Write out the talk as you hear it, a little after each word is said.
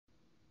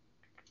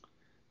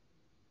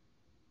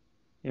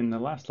In the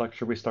last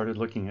lecture, we started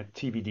looking at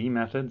TVD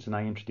methods, and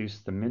I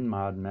introduced the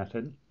min-mod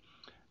method.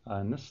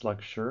 In this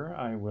lecture,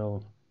 I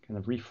will kind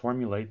of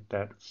reformulate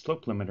that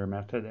slope limiter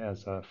method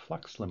as a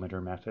flux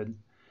limiter method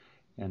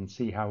and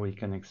see how we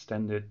can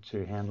extend it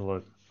to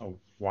handle a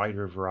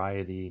wider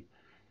variety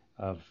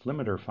of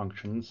limiter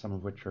functions, some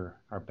of which are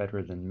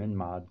better than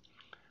min-mod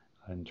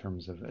in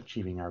terms of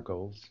achieving our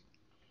goals.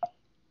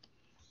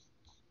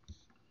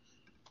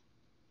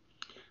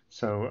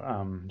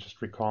 So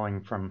just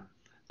recalling from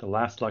the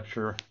last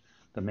lecture,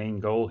 the main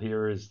goal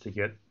here is to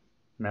get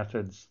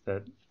methods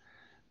that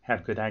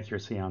have good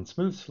accuracy on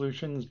smooth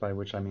solutions, by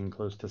which I mean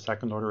close to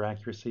second order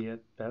accuracy at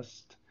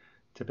best,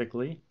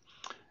 typically,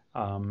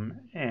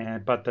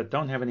 but that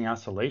don't have any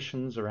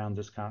oscillations around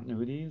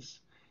discontinuities,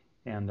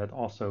 and that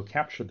also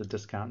capture the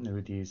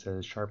discontinuities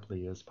as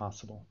sharply as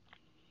possible.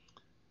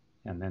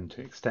 And then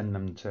to extend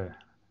them to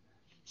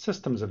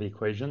systems of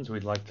equations,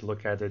 we'd like to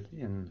look at it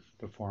in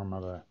the form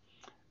of a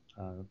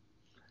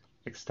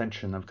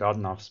extension of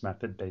Godunov's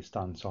method based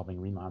on solving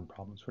Riemann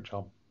problems, which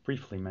I'll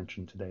briefly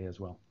mention today as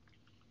well.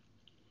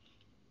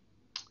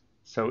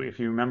 So if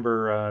you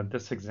remember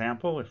this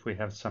example, if we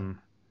have some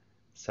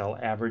cell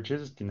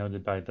averages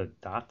denoted by the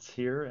dots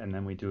here, and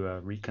then we do a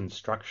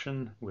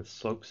reconstruction with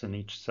slopes in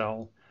each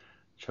cell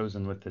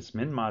chosen with this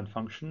min-mod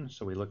function.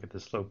 So we look at the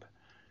slope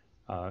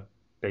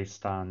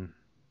based on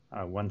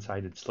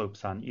one-sided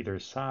slopes on either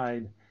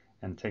side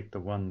and take the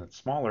one that's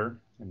smaller.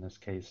 In this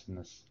case, in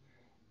this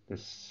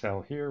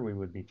cell here, we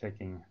would be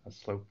taking a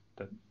slope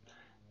that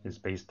is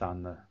based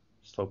on the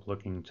slope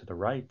looking to the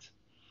right,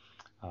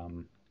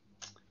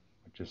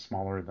 which is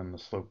smaller than the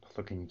slope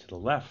looking to the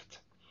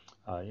left.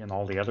 In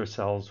all the other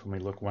cells, when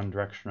we look one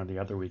direction or the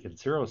other, we get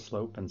zero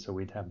slope, and so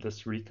we'd have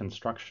this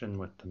reconstruction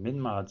with the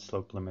min-mod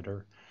slope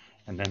limiter.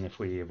 And then if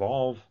we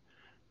evolve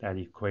that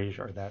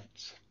equation, or that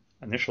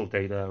initial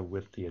data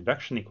with the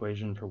advection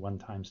equation for one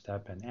time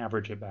step and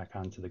average it back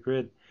onto the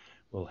grid,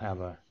 we'll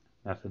have a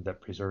method that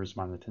preserves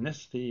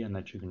monotonicity and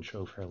that you can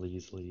show fairly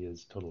easily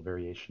is total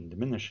variation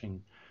diminishing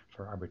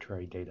for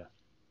arbitrary data.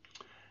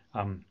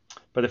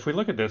 But if we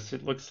look at this,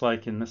 it looks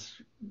like in this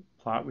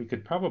plot we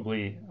could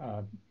probably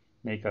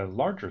make a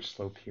larger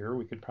slope here.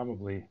 We could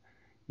probably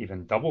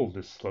even double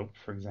this slope,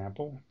 for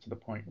example, to the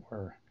point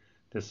where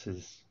this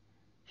is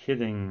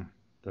hitting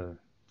the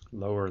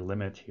lower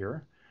limit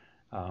here.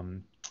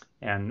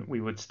 And we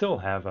would still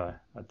have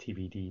a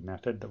TVD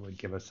method that would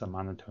give us a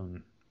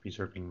monotone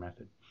preserving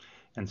method.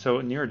 And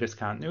so near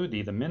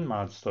discontinuity, the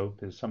min-mod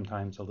slope is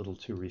sometimes a little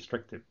too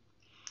restrictive.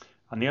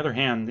 On the other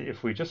hand,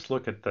 if we just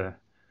look at the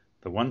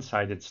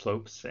one-sided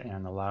slopes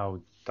and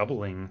allow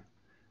doubling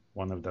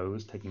one of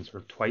those, taking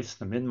sort of twice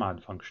the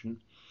min-mod function,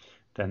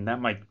 then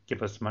that might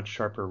give us much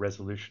sharper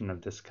resolution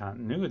of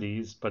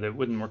discontinuities, but it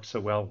wouldn't work so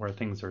well where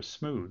things are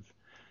smooth,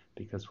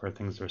 because where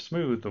things are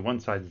smooth, the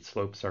one-sided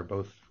slopes are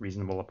both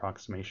reasonable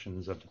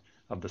approximations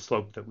of the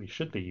slope that we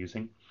should be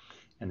using,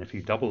 and if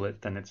you double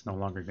it, then it's no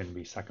longer going to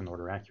be second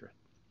order accurate.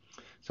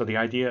 So the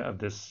idea of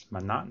this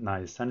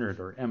monotonized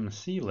centered, or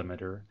MC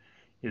limiter,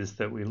 is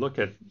that we look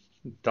at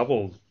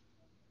double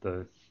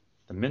the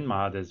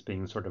min-mod as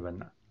being sort of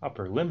an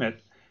upper limit,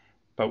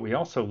 but we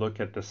also look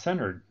at the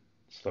centered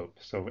slope.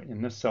 So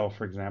in this cell,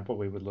 for example,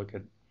 we would look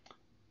at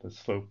the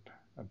slope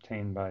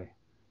obtained by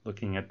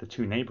looking at the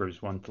two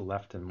neighbors, one to the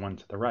left and one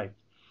to the right.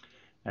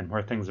 And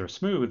where things are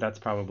smooth, that's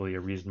probably a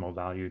reasonable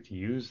value to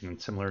use,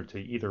 and similar to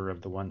either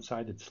of the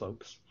one-sided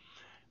slopes.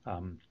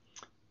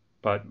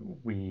 But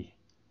we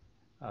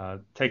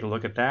take a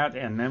look at that,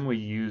 and then we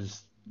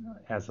use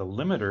as a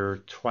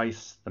limiter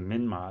twice the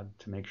min-mod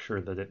to make sure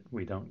that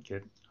we don't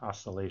get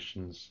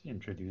oscillations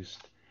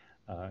introduced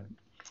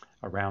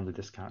around the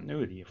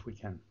discontinuity if we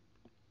can.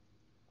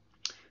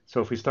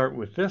 So if we start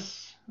with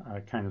this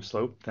kind of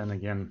slope, then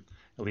again,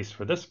 at least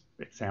for this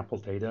example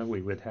data,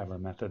 we would have a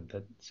method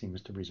that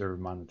seems to preserve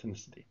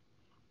monotonicity.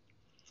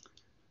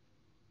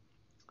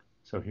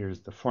 So here's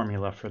the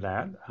formula for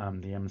that.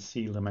 The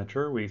MC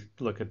limiter, we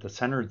look at the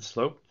centered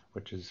slope,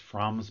 which is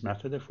Fromm's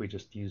method if we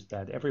just use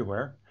that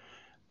everywhere,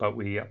 but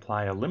we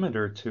apply a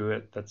limiter to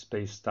it that's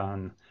based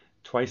on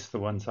twice the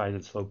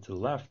one-sided slope to the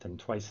left and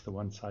twice the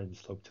one-sided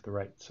slope to the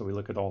right. So we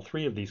look at all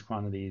three of these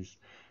quantities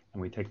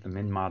and we take the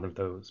min-mod of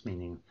those,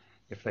 meaning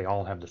if they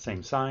all have the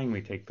same sign,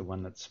 we take the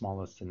one that's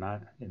smallest in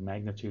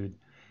magnitude.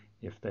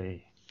 If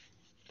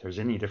there's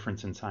any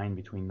difference in sign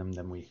between them,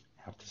 then we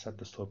have to set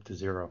the slope to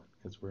zero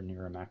because we're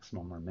near a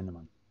maximum or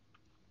minimum.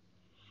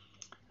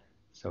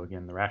 So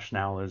again, the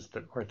rationale is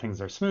that where things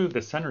are smooth,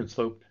 the centered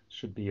slope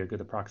should be a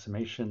good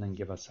approximation and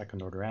give us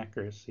second order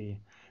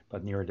accuracy,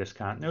 but near a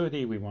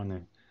discontinuity, we want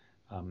to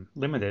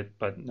limit it,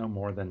 but no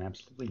more than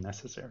absolutely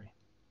necessary.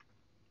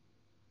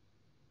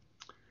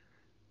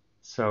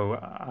 So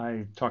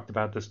I talked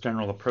about this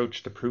general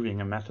approach to proving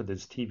a method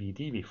is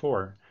TVD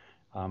before,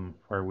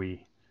 where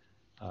we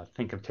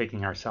think of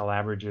taking our cell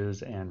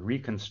averages and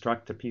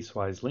reconstruct a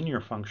piecewise linear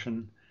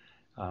function.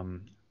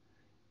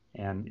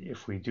 And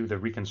if we do the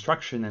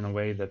reconstruction in a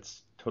way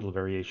that's total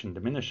variation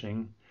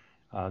diminishing,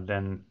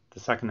 then the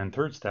second and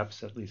third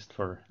steps, at least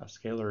for a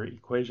scalar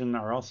equation,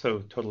 are also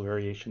total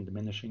variation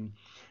diminishing,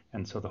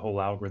 and so the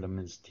whole algorithm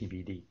is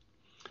TVD.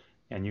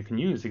 And you can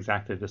use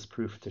exactly this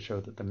proof to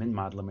show that the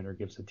min-mod limiter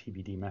gives a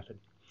TVD method.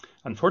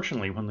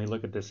 Unfortunately, when we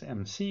look at this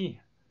MC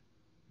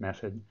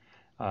method,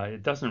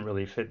 it doesn't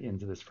really fit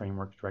into this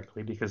framework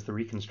directly because the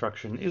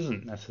reconstruction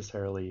isn't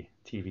necessarily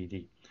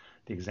TVD.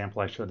 The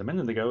example I showed a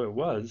minute ago, it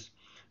was,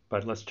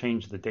 but let's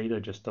change the data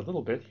just a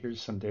little bit.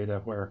 Here's some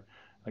data where,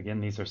 again,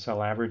 these are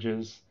cell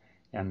averages,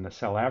 and the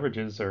cell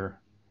averages are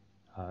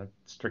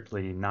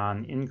strictly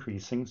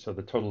non-increasing, so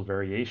the total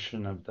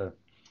variation of the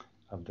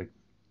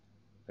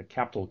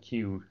capital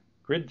Q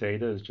grid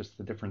data is just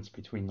the difference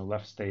between the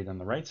left state and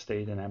the right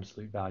state in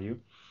absolute value.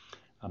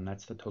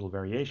 That's the total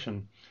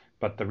variation.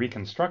 But the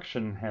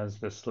reconstruction has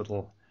this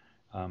little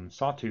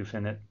sawtooth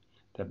in it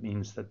that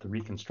means that the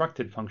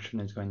reconstructed function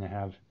is going to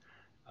have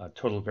a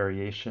total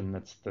variation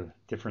that's the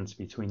difference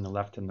between the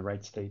left and the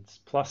right states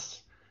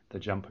plus the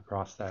jump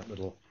across that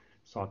little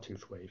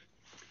sawtooth wave.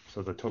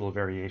 So the total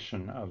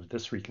variation of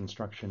this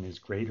reconstruction is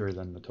greater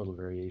than the total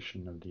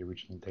variation of the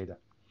original data.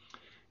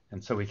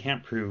 And so we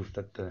can't prove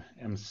that the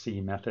MC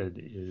method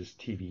is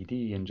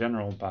TVD in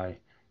general by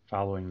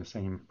following the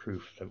same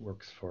proof that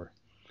works for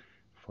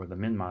the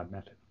min-mod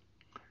method.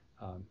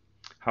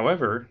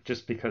 However,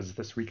 just because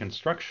this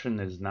reconstruction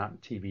is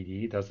not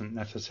TVD doesn't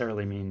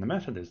necessarily mean the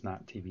method is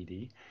not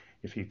TVD.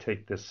 If you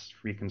take this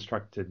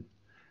reconstructed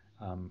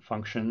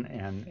function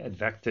and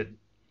advect it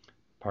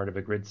part of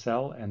a grid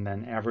cell and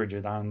then average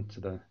it onto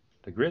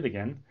the grid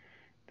again,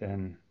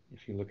 then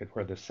if you look at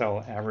where the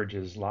cell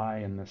averages lie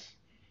in this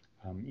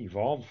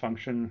evolved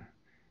function,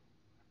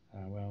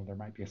 well, there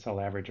might be a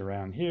cell average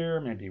around here,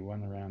 maybe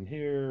one around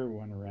here,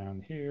 one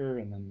around here,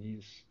 and then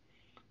these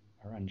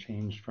are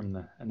unchanged from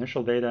the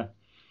initial data.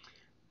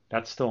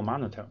 That's still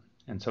monotone.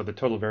 And so the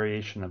total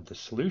variation of the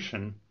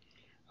solution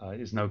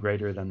is no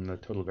greater than the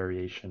total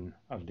variation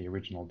of the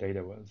original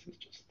data was. It's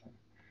just the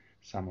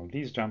sum of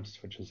these jumps,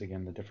 which is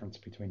again the difference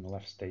between the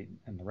left state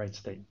and the right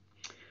state.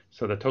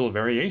 So the total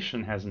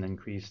variation hasn't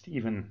increased,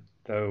 even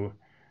though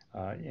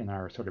in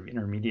our sort of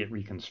intermediate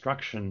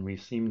reconstruction, we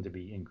seem to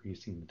be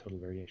increasing the total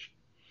variation.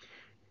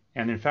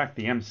 And in fact,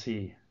 the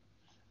MC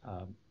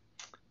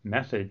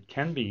method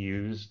can be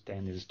used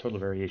and is total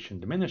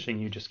variation diminishing.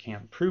 You just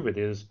can't prove it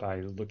is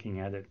by looking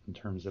at it in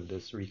terms of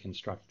this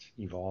reconstruct,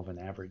 evolve, and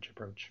average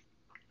approach.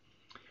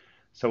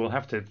 So we'll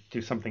have to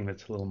do something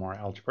that's a little more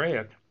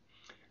algebraic.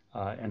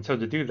 And so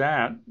to do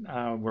that,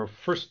 we'll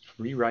first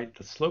rewrite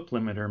the slope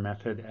limiter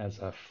method as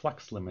a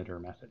flux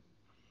limiter method.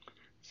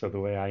 So the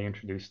way I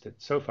introduced it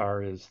so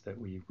far is that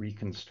we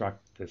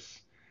reconstruct this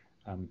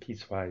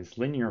piecewise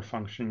linear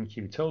function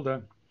Q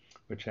tilde,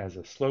 which has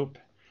a slope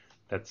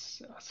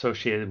that's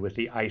associated with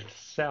the ith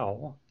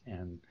cell,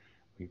 and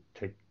we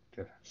take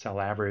the cell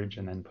average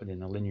and then put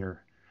in a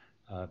linear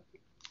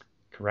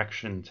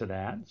correction to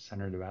that,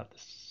 centered about the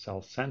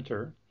cell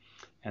center,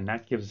 and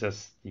that gives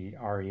us the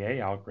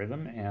REA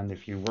algorithm. And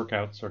if you work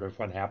out sort of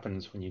what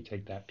happens when you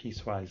take that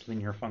piecewise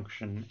linear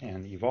function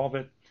and evolve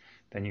it,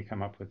 then you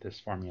come up with this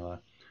formula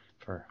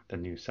for the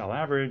new cell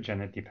average,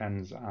 and it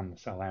depends on the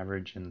cell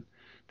average in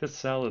this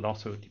cell. It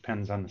also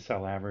depends on the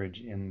cell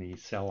average in the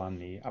cell on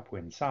the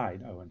upwind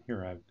side. Oh, and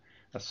here I'm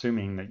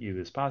assuming that U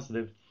is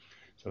positive,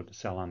 so the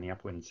cell on the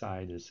upwind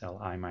side is cell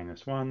I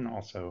minus 1.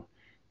 Also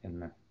in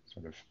the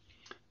sort of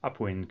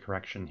upwind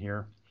correction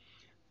here,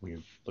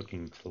 we're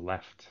looking to the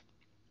left.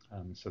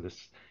 So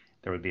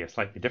there would be a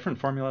slightly different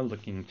formula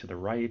looking to the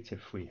right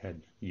if we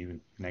had U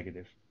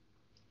negative.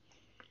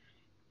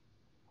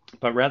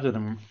 But rather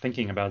than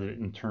thinking about it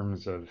in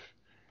terms of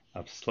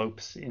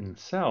slopes in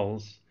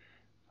cells,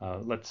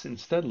 let's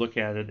instead look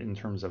at it in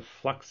terms of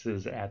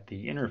fluxes at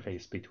the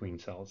interface between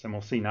cells. And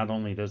we'll see not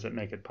only does it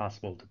make it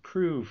possible to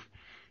prove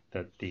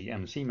that the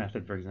MC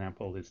method, for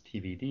example, is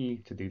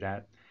TVD to do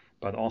that,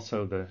 but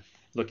also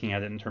looking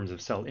at it in terms of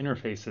cell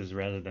interfaces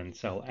rather than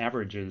cell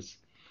averages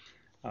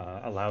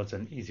allows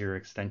an easier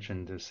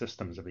extension to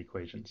systems of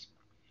equations.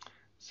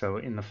 So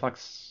in the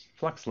flux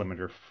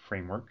limiter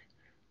framework,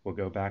 we'll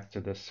go back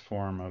to this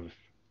form of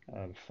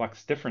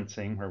flux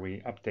differencing where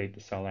we update the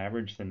cell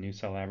average. The new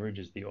cell average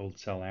is the old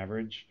cell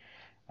average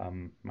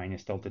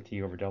minus delta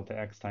t over delta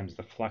x times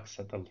the flux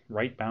at the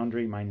right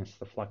boundary minus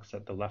the flux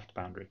at the left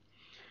boundary,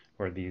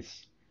 where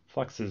these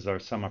fluxes are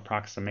some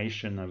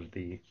approximation of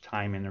the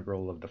time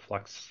integral of the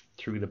flux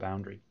through the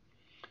boundary.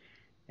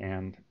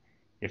 And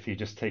if you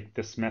just take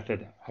this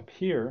method up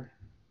here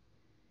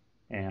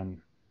and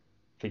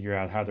figure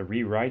out how to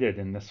rewrite it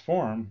in this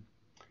form,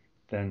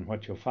 then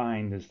what you'll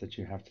find is that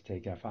you have to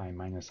take fi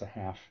minus a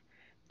half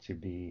to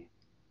be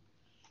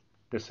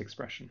this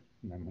expression.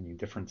 And then when you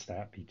difference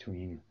that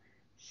between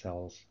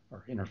cells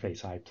or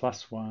interface I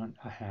plus 1,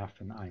 a half,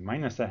 and I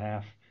minus a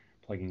half,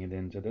 plugging it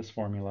into this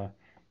formula,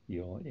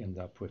 you'll end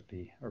up with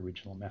the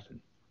original method.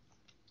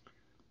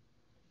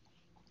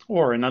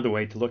 Or another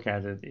way to look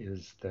at it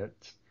is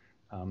that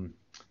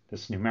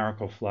this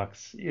numerical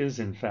flux is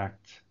in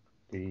fact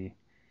the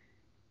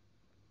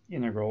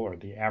integral or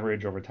the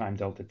average over time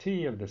delta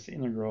t of this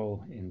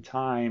integral in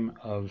time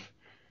of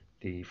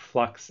the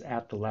flux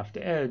at the left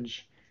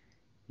edge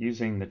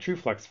using the true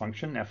flux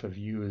function. F of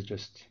u is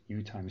just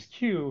u times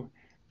q,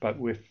 but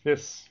with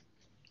this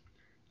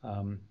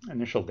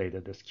initial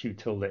data, this q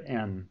tilde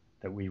n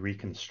that we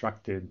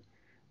reconstructed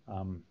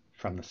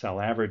from the cell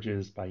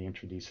averages by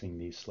introducing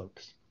these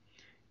slopes.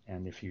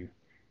 And if you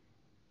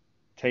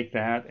take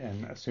that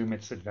and assume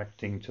it's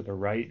advecting to the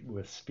right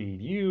with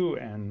speed u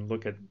and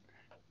look at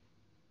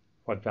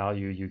what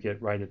value you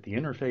get right at the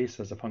interface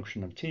as a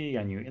function of t,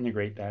 and you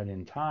integrate that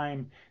in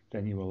time,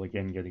 then you will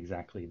again get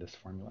exactly this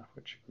formula,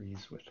 which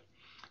agrees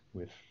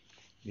with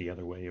the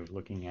other way of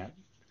looking at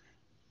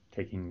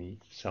taking the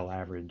cell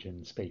average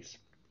in space,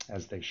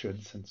 as they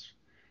should, since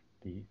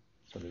the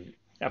sort of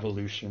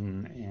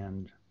evolution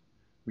and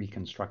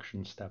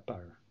reconstruction step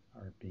are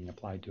being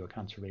applied to a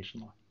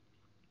conservation law.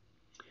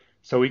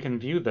 So we can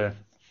view the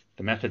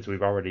methods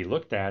we've already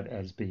looked at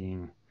as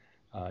being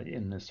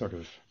in this sort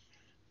of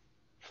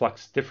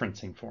flux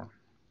differencing form.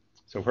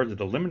 So where did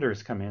the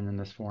limiters come in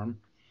this form?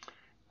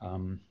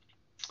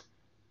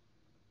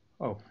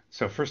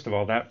 So first of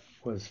all, that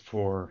was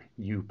for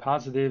u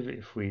positive.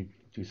 If we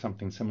do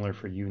something similar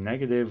for u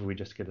negative, we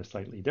just get a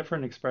slightly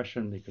different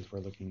expression because we're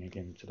looking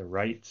again to the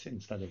right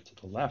instead of to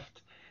the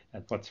left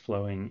at what's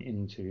flowing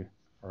into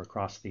or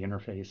across the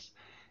interface.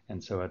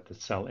 And so at the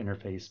cell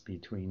interface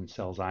between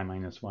cells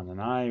I-1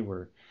 and I,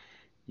 we're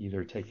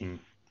either taking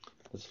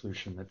the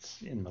solution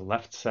that's in the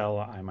left cell,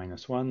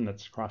 I-1,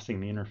 that's crossing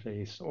the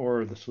interface,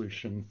 or the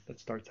solution that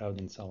starts out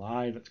in cell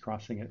I that's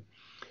crossing it.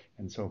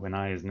 And so when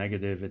I is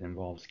negative, it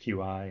involves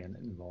qi, and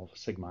it involves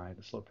sigma I,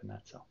 the slope in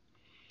that cell.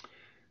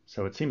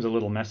 So it seems a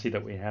little messy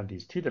that we have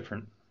these two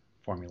different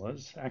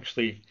formulas.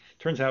 Actually, it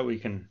turns out we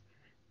can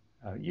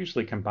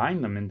usually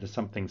combine them into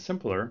something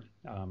simpler,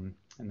 and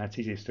that's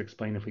easiest to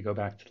explain if we go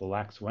back to the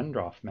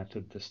Lax-Wendroff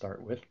method to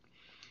start with.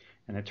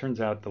 And it turns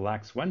out the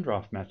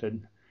Lax-Wendroff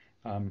method,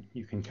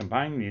 you can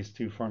combine these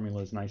two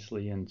formulas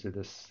nicely into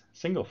this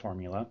single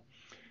formula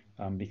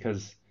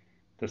because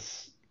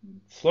this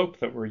slope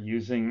that we're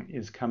using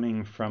is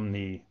coming from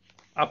the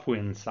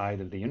upwind side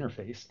of the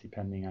interface,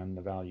 depending on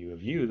the value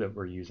of u that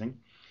we're using.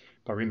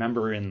 But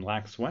remember, in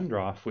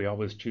Lax-Wendroff, we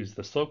always choose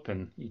the slope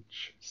in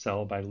each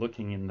cell by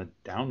looking in the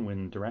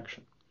downwind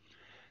direction.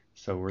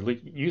 So we're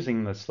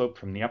using the slope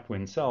from the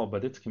upwind cell,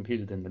 but it's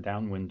computed in the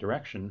downwind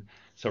direction.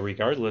 So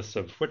regardless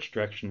of which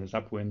direction is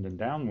upwind and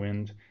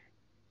downwind,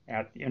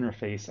 at the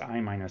interface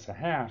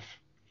I-1/2,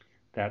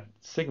 that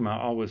sigma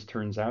always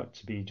turns out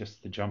to be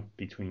just the jump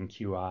between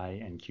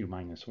qi and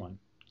q-1,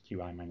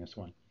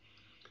 qi-1.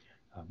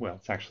 Well,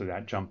 it's actually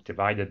that jump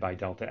divided by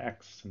delta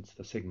x, since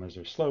the sigmas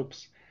are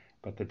slopes,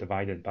 but the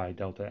divided by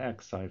delta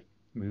x I've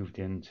moved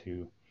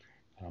into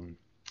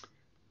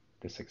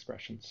this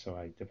expression. So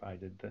I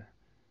divided the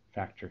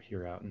factor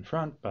here out in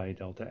front by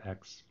delta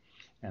x,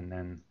 and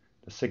then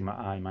the sigma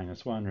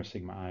I-1 or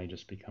sigma I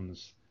just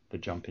becomes the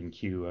jump in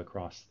q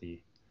across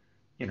the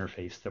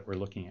interface that we're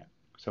looking at.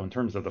 So in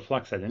terms of the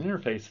flux at an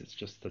interface, it's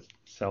just the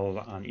cells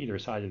on either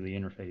side of the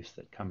interface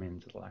that come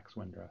into the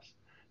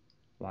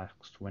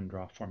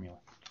Lax-Wendroff formula.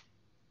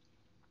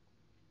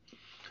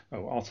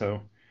 Oh,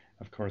 also,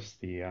 of course,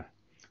 the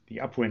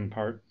upwind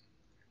part,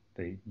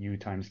 the u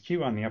times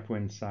q on the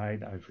upwind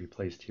side, I've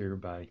replaced here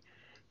by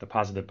the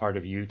positive part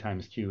of u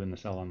times q in the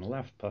cell on the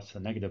left, plus the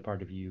negative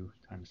part of u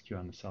times q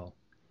on the cell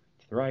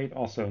to the right.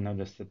 Also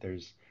notice that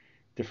there's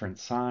different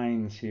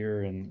signs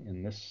here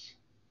in this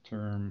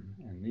term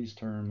and these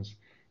terms,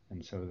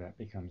 and so that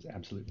becomes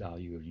absolute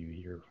value of u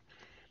here.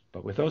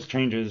 But with those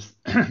changes,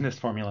 this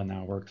formula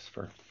now works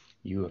for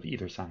u of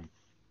either sign.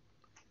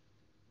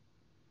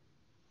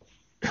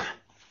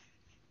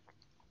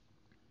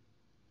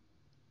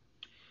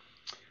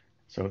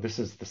 So this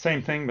is the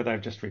same thing, but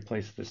I've just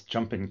replaced this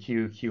jump in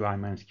q, qi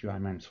minus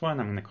qi-1. I'm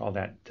going to call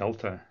that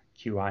delta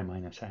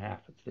qi-1/2.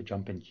 It's the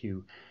jump in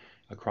q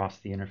across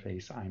the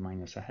interface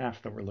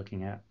I-1/2 that we're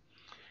looking at.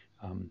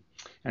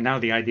 And now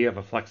the idea of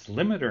a flux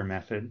limiter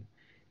method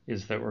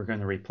is that we're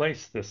going to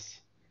replace this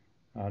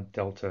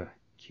delta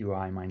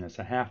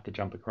qi-1/2 to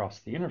jump across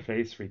the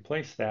interface,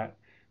 replace that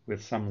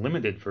with some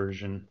limited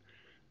version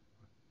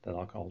that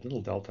I'll call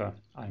little delta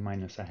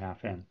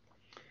I-1/2n.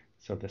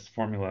 So this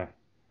formula,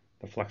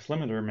 the flux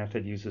limiter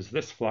method, uses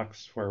this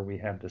flux where we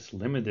have this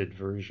limited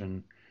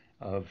version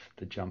of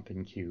the jump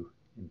in q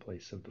in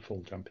place of the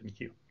full jump in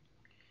q.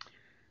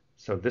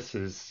 So this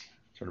is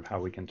sort of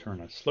how we can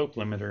turn a slope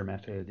limiter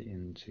method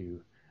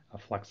into a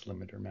flux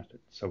limiter method.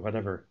 So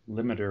whatever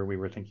limiter we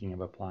were thinking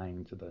of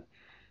applying to the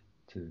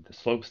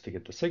slopes to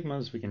get the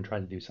sigmas, we can try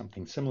to do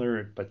something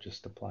similar, but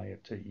just apply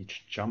it to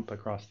each jump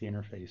across the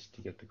interface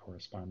to get the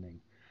corresponding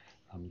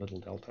little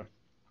delta.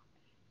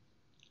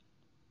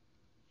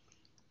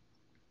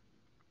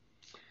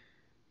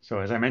 So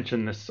as I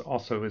mentioned, this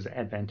also is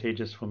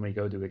advantageous when we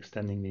go to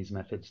extending these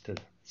methods to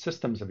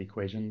systems of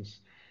equations.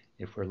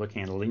 If we're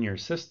looking at a linear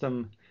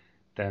system,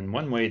 then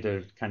one way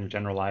to kind of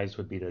generalize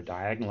would be to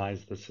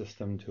diagonalize the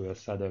system to a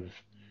set of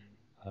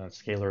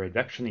scalar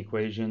advection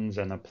equations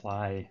and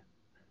apply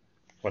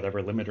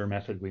whatever limiter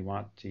method we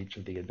want to each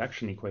of the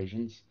advection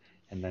equations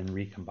and then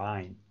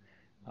recombine.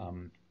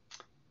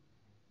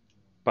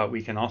 But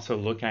we can also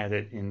look at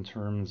it in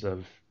terms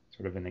of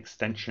sort of an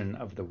extension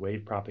of the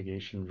wave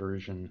propagation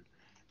version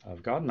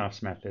of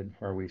Godunov's method,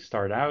 where we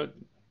start out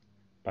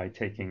by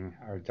taking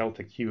our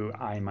delta q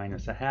I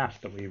minus a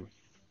half that we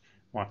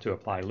want to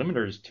apply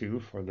limiters to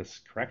for this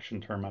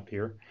correction term up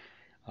here.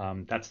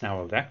 That's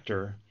now a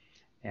vector.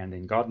 And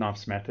in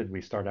Godunov's method, we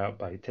start out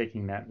by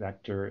taking that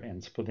vector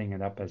and splitting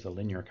it up as a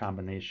linear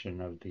combination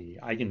of the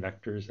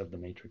eigenvectors of the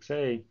matrix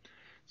A.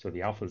 So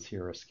the alphas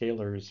here are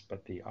scalars,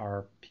 but the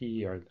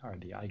Rp are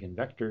the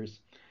eigenvectors.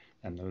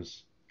 And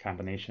those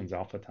combinations,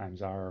 alpha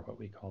times R, are what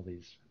we call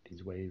these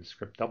waves,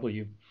 script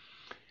W.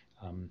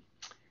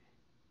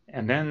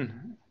 And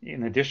then,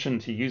 in addition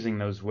to using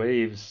those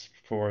waves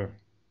for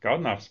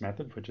Godunov's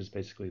method, which is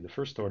basically the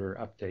first order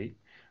update,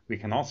 we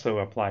can also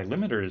apply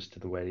limiters to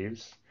the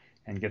waves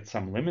and get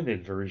some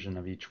limited version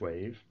of each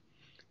wave.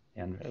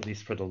 And at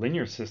least for the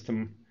linear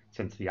system,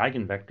 since the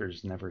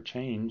eigenvectors never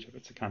change, if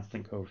it's a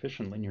constant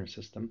coefficient linear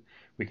system,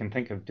 we can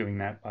think of doing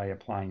that by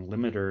applying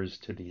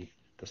limiters to the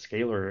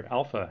scalar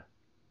alpha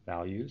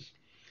values.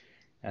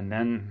 And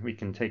then we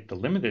can take the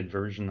limited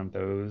version of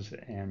those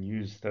and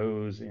use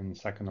those in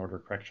second order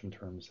correction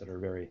terms that are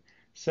very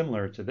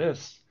similar to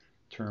this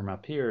term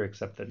up here,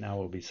 except that now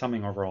we'll be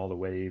summing over all the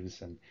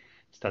waves, and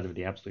instead of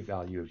the absolute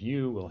value of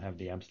u, we'll have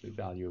the absolute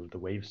value of the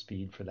wave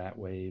speed for that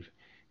wave.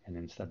 And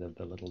instead of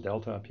the little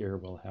delta up here,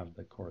 we'll have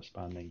the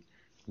corresponding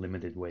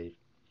limited wave.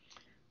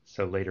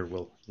 So later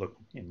we'll look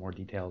in more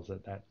details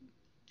at that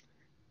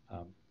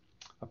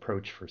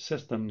approach for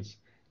systems.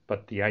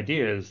 But the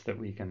idea is that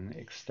we can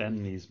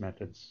extend these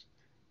methods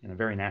in a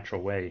very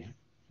natural way,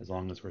 as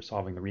long as we're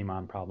solving the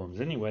Riemann problems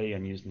anyway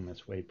and using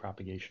this wave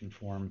propagation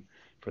form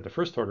for the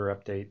first order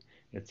update.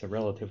 It's a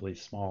relatively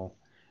small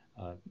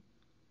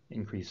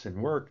increase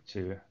in work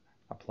to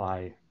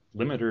apply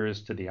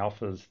limiters to the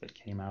alphas that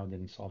came out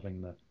in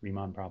solving the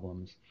Riemann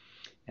problems,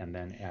 and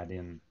then add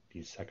in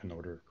these second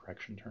order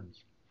correction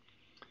terms.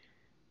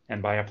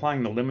 And by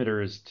applying the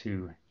limiters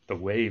to the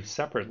waves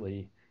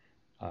separately,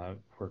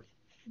 we're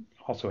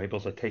also able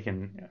to take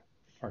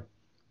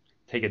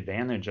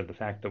advantage of the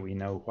fact that we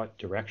know what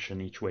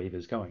direction each wave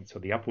is going. So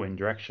the upwind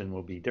direction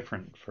will be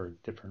different for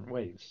different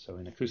waves. So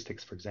in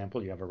acoustics, for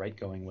example, you have a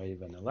right-going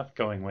wave and a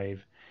left-going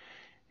wave,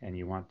 and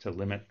you want to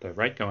limit the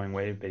right-going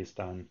wave based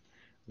on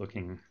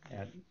looking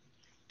at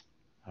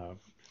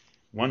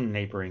one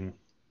neighboring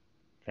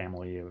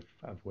family of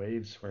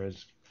waves,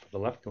 whereas for the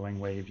left-going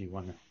wave, you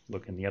want to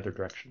look in the other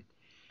direction.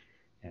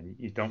 And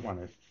you don't want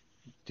to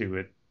do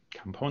it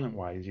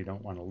component-wise. You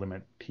don't want to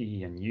limit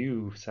P and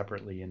U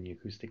separately in the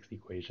acoustics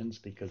equations,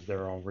 because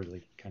they're all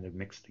really kind of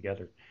mixed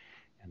together.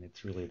 And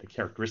it's really the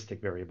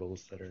characteristic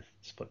variables that are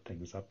split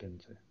things up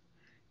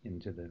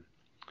into the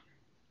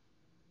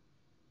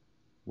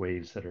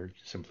waves that are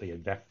simply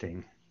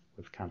advecting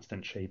with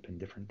constant shape in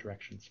different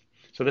directions.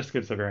 So this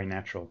gives a very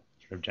natural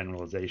sort of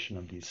generalization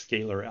of these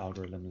scalar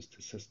algorithms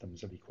to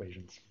systems of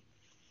equations.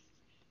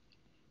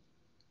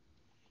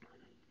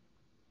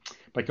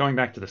 But going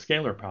back to the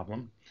scalar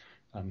problem,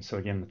 so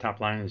again, the top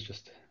line is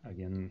just,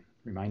 again,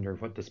 reminder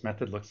of what this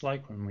method looks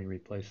like when we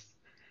replace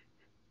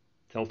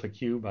delta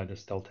q by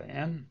this delta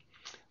n.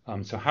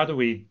 So how do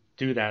we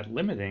do that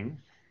limiting?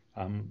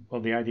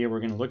 Well, the idea we're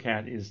going to look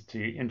at is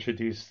to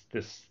introduce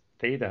this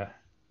theta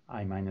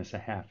I minus a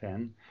half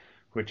n,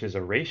 which is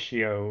a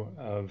ratio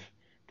of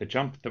the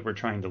jump that we're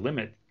trying to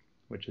limit,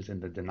 which is in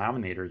the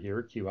denominator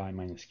here, qi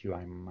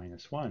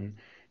minus 1,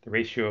 the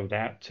ratio of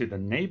that to the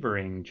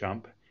neighboring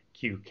jump,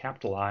 q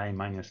capital I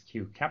minus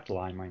q capital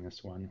I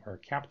minus 1, where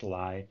capital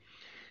I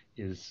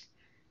is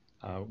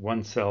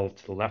one cell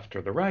to the left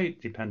or the right,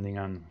 depending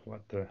on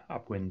what the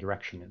upwind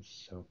direction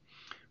is. So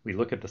we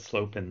look at the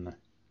slope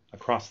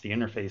across the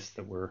interface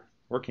that we're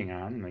working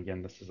on. And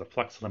again, this is a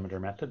flux limiter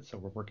method, so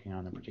we're working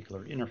on a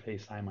particular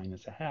interface, I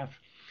minus a half.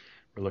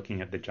 We're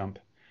looking at the jump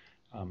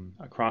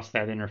across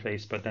that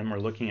interface, but then we're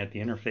looking at the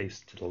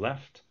interface to the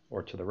left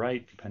or to the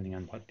right, depending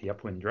on what the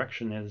upwind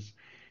direction is.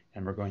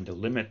 And we're going to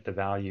limit the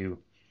value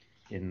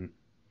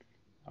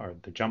or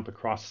the jump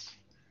across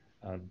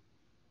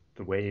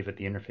the wave at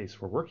the interface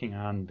we're working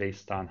on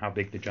based on how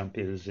big the jump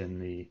is in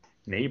the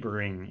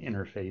neighboring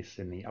interface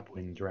in the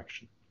upwind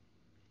direction.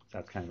 So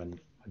that's kind of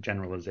a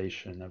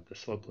generalization of the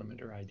slope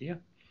limiter idea.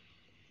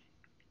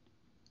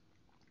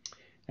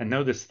 And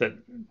notice that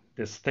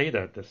this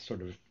theta, this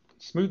sort of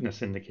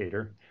smoothness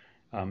indicator,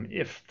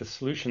 if the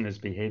solution is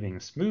behaving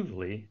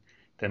smoothly,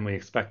 then we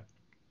expect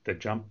the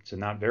jump to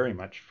not vary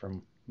much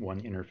from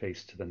one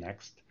interface to the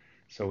next.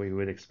 So we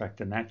would expect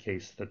in that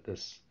case that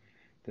this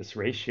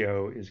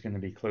ratio is going to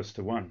be close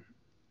to 1.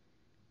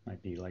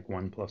 Might be like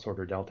 1 plus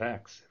order delta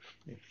x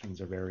if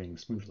things are varying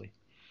smoothly.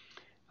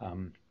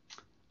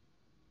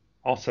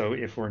 Also,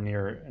 if we're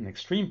near an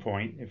extreme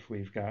point, if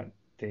we've got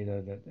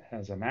data that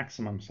has a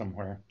maximum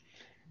somewhere,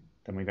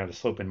 then we've got a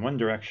slope in one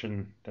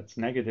direction that's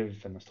negative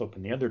and a slope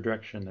in the other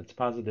direction that's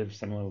positive.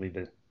 Similarly,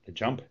 the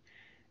jump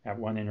at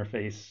one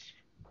interface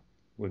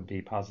would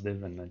be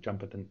positive and the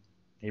jump at the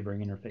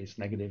neighboring interface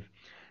negative.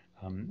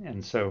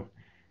 And so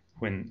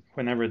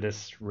whenever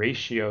this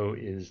ratio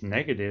is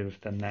negative,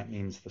 then that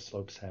means the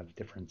slopes have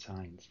different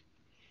signs.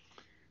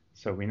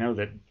 So we know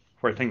that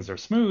where things are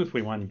smooth,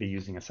 we want to be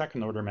using a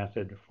second order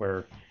method.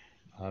 Where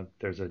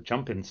there's a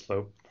jump in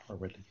slope, or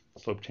where the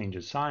slope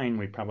changes sign,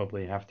 we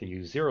probably have to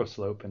use zero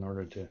slope in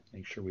order to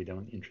make sure we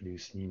don't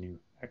introduce any new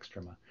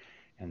extrema.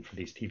 And for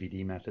these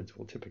TVD methods,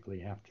 we'll typically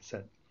have to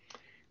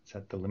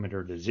set the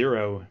limiter to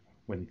 0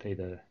 when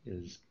theta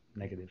is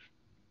negative.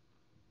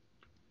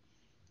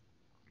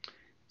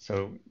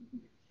 So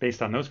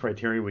based on those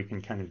criteria, we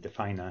can kind of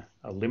define a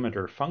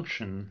limiter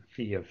function,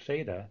 phi of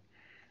theta.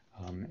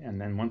 And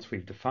then once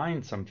we've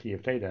defined some phi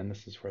of theta, and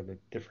this is where the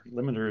different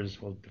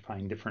limiters will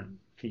define different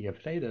phi of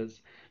thetas,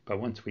 but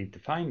once we've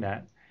defined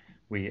that,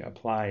 we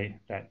apply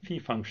that phi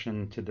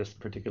function to this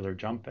particular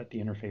jump at the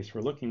interface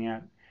we're looking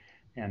at,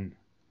 and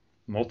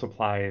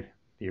multiply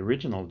the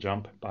original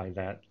jump by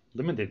that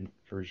limited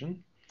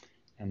version,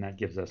 and that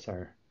gives us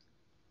our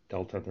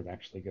delta that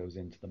actually goes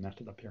into the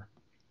method up here.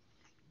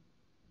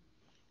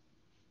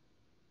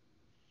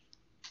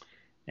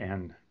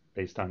 And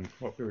based on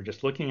what we were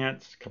just looking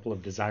at, a couple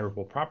of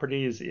desirable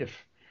properties.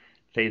 If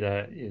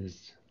theta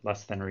is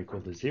less than or equal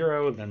to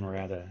 0, then we're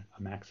at a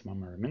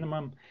maximum or a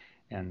minimum,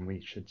 and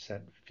we should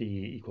set phi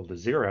equal to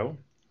 0.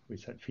 If we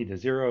set phi to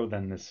 0,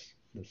 then this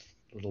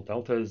little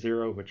delta is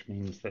 0, which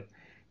means that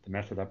the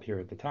method up here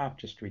at the top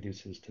just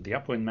reduces to the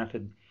upwind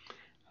method.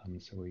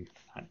 So we're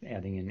not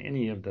adding in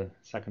any of the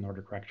second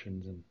order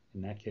corrections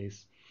in that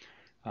case.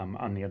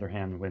 On the other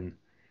hand,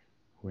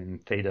 when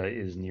theta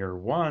is near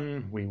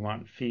 1, we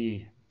want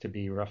phi to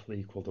be roughly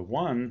equal to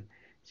 1,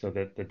 so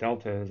that the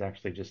delta is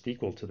actually just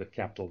equal to the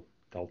capital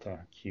delta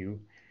Q,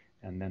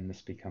 and then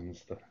this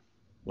becomes the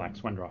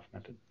Lax-Wendroff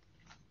method.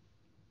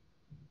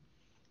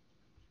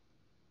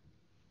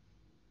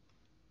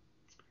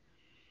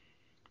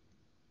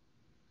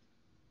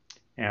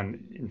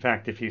 And in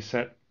fact, if you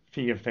set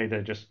phi of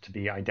theta just to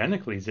be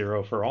identically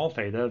 0 for all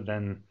theta,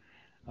 then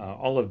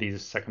all of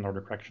these second order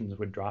corrections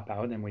would drop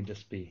out and we'd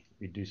just be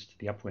reduced to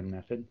the upwind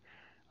method.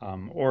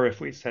 Or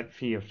if we set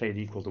phi of theta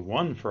equal to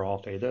 1 for all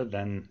theta,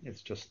 then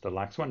it's just the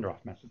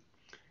Lax-Wendroff method.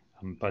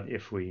 But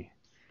if we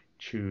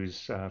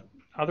choose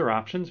other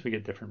options, we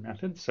get different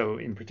methods. So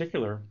in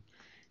particular,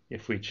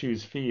 if we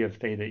choose phi of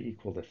theta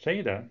equal to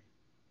theta,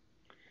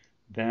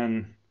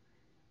 then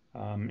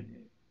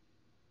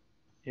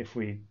if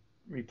we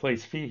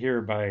replace phi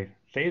here by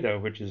theta,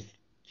 which is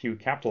q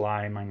capital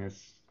I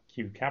minus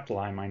q capital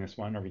I minus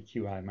 1 over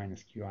qi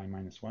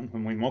minus 1,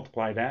 when we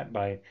multiply that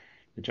by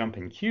the jump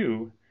in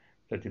q,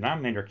 the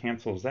denominator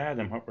cancels that,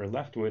 and what we're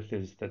left with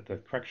is that the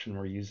correction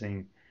we're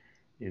using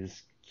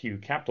is q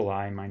capital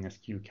I minus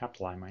q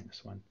capital I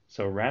minus 1.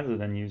 So rather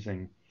than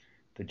using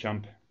the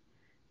jump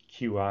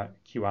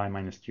qi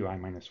minus qi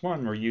minus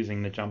 1, we're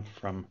using the jump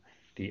from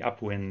the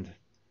upwind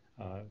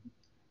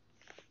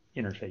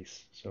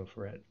interface. So if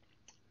we're at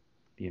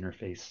the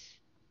interface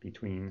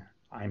between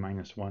I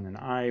minus 1 and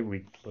I,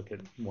 we look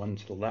at 1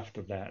 to the left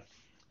of that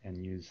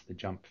and use the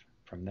jump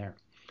from there.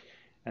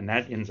 And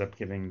that ends up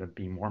giving the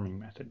beam-warming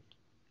method.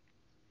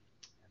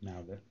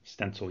 Now the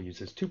stencil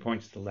uses 2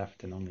 points to the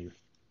left and only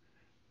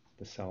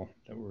the cell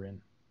that we're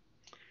in.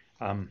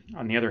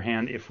 On the other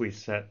hand, if we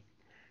set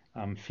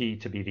phi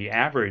to be the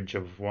average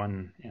of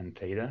 1 and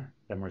theta,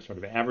 then we're sort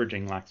of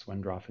averaging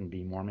Lax-Wendroff and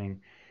beam-warming.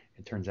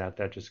 It turns out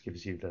that just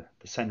gives you the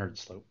centered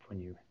slope.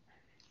 When you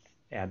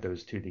add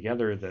those two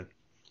together,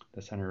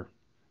 the center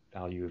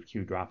value of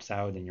q drops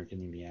out and you're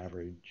getting the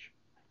average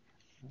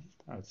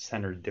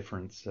centered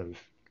difference of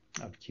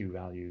q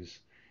values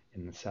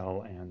in the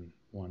cell and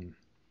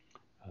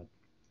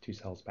two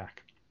cells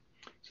back.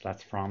 So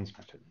that's Fromm's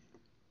method.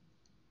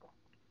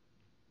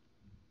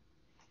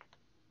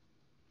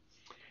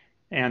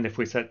 And if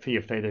we set phi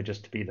of theta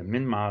just to be the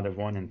min mod of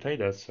 1 and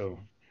theta, so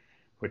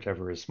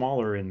whichever is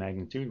smaller in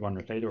magnitude, 1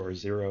 or theta, or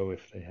 0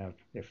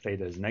 if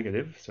theta is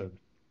negative, so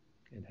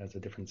it has a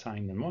different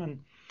sign than 1,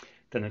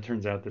 then it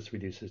turns out this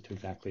reduces to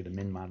exactly the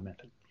min mod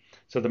method.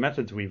 So the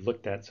methods we've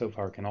looked at so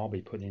far can all be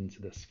put into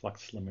this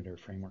flux limiter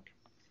framework.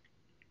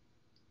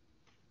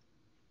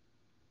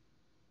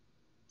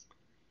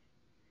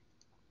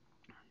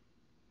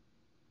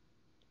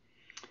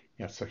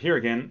 Yeah, so here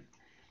again,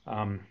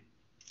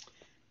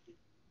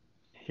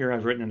 here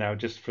I've written it out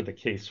just for the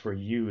case where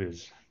u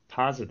is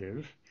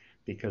positive,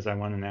 because I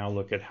want to now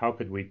look at how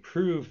could we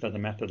prove that a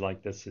method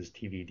like this is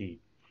TVD.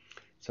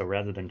 So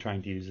rather than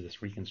trying to use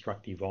this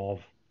reconstruct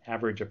evolve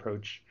average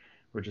approach,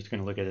 we're just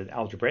going to look at it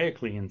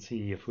algebraically and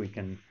see if we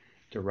can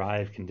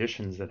derive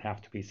conditions that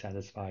have to be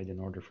satisfied in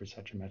order for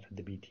such a method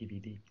to be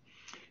TVD.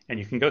 And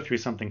you can go through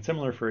something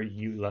similar for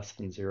u less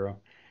than 0,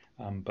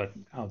 but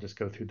I'll just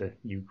go through the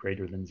u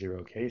greater than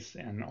 0 case,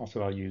 and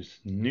also I'll use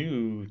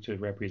nu to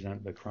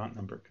represent the Courant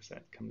number, because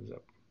that comes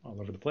up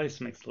all over the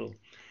place. It makes it a little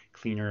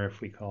cleaner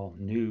if we call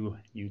nu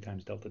u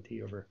times delta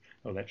t over,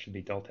 oh, that should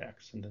be delta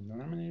x in the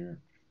denominator.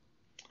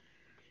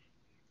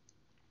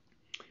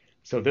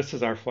 So this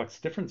is our flux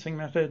differencing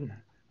method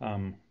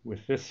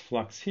with this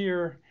flux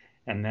here,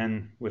 and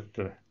then with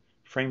the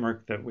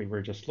framework that we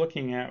were just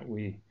looking at,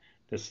 we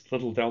this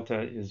little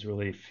delta is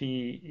really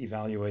phi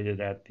evaluated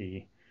at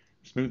the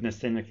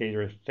smoothness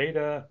indicator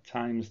theta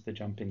times the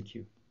jump in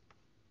Q.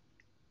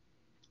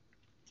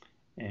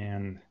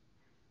 And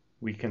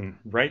we can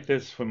write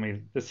this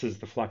when this is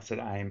the flux at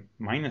I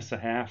minus a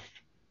half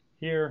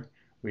here.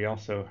 We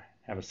also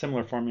have a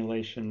similar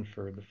formulation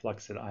for the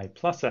flux at I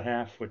plus a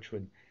half, which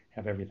would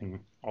have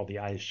everything, all the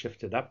i's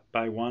shifted up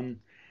by 1.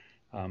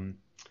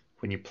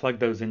 When you plug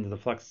those into the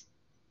flux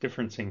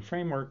differencing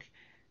framework,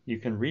 you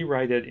can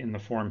rewrite it in the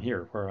form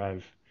here, where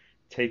I've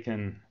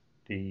taken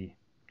the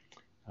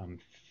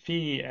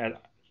phi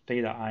at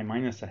theta I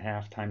minus a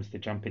half times the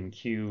jump in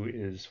Q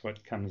is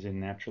what comes in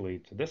naturally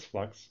to this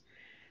flux.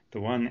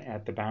 The one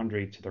at the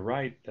boundary to the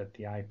right, that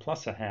the I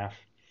plus a half,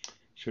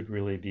 should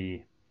really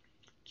be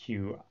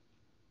Qi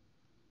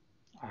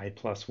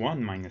plus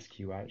 1 minus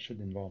Qi. It should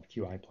involve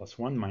Qi plus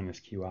 1 minus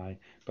Qi.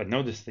 But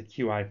notice that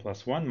Qi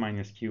plus 1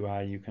 minus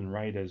Qi you can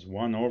write as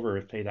 1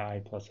 over theta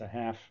I plus a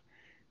half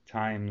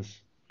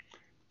times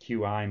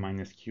Qi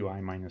minus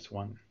Qi minus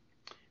 1.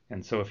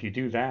 And so if you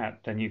do that,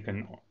 then you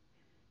can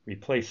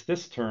replace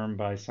this term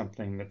by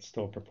something that's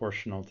still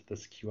proportional to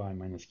this Qi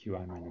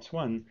minus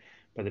 1,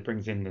 but it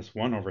brings in this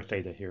 1 over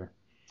theta here.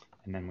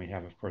 And then we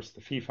have, of course,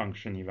 the phi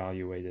function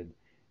evaluated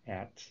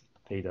at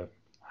theta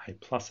I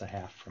plus a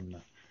half from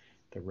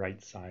the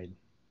right side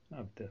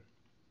of the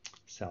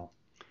cell.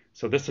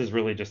 So this is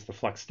really just the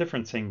flux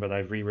differencing, but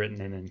I've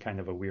rewritten it in kind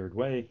of a weird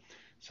way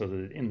so that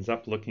it ends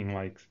up looking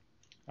like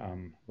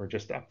we're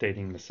just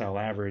updating the cell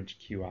average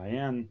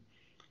QIN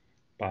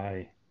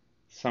by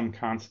some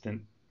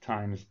constant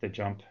times the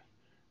jump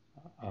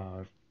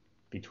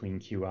between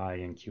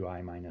Qi and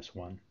Qi minus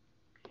 1.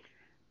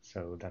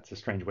 So that's a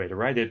strange way to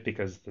write it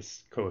because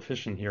this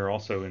coefficient here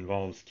also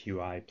involves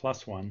Qi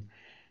plus 1.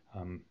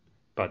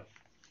 But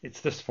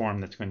it's this form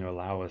that's going to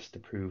allow us to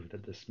prove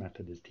that this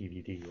method is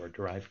TVD, or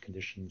derive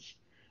conditions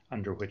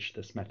under which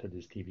this method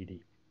is TVD.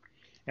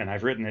 And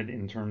I've written it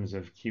in terms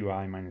of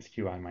Qi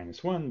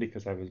minus 1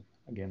 because I was,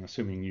 again,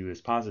 assuming U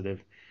is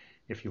positive.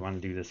 If you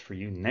want to do this for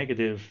U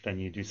negative, then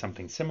you do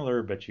something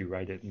similar, but you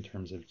write it in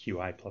terms of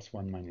Qi plus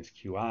 1 minus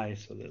Qi,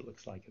 so that it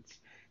looks like it's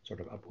sort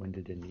of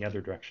upwinded in the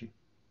other direction.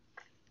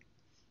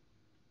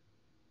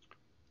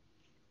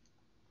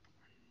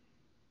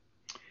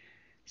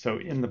 So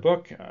in the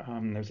book,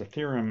 there's a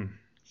theorem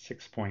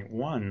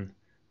 6.1,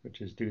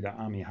 which is due to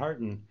Ami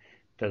Harden,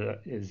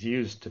 that is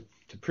used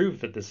to prove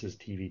that this is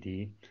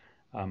TVD.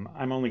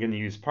 I'm only going to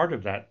use part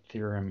of that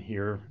theorem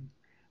here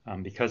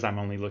because I'm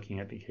only looking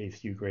at the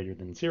case U greater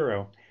than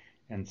 0.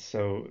 And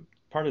so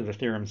part of the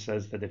theorem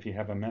says that if you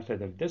have a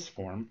method of this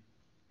form,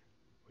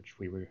 which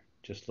we were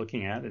just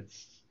looking at,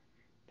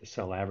 the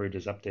cell average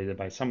is updated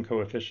by some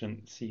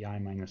coefficient Ci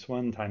minus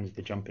 1 times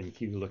the jump in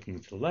Q looking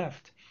to the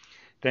left,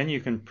 then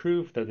you can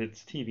prove that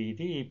it's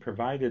TVD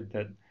provided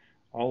that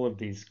all of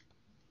these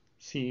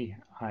Cin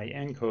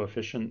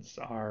coefficients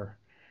are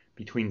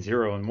between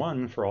 0 and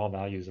 1 for all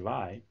values of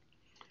I.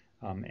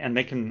 And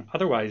they can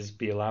otherwise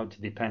be allowed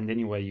to depend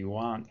any way you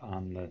want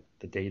on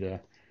the data,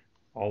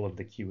 all of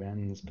the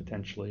QNs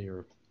potentially,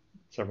 or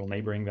several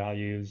neighboring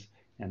values,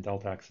 and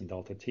delta x and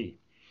delta t.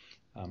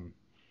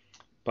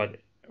 But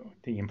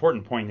the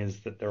important point is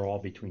that they're all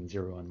between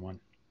 0 and 1.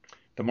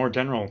 The more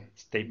general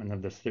statement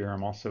of this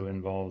theorem also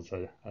involves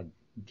a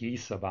d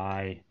sub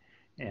I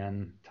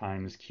n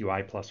times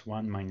Qi plus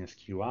 1 minus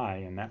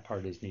Qi, and that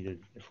part is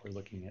needed if we're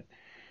looking at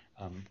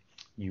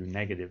U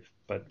negative.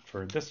 But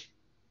for this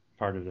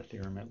part of the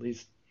theorem, at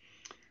least,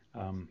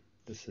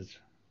 this is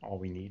all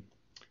we need.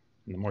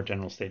 And the more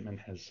general statement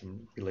has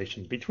some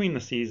relations between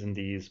the C's and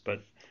D's,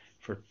 but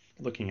for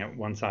looking at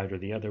one side or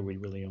the other, we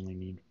really only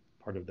need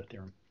part of the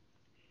theorem.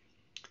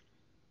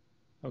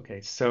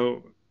 Okay,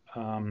 so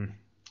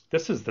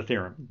this is the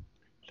theorem,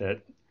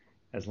 that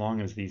as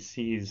long as these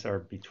C's are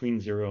between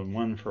 0 and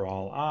 1 for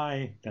all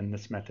I, then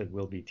this method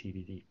will be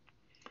TVD.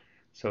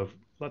 So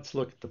let's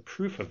look at the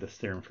proof of this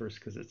theorem first,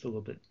 because it's a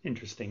little bit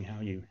interesting how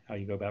you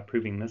go about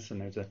proving this,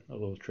 and there's a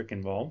little trick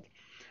involved.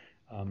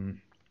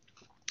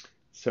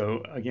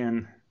 So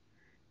again,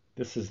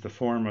 this is the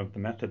form of the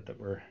method that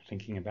we're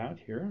thinking about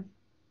here.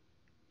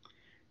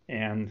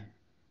 And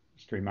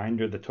just a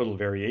reminder, the total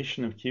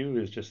variation of Q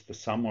is just the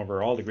sum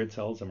over all the grid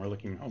cells, and we're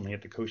looking only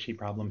at the Cauchy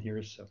problem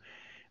here. So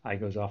I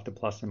goes off to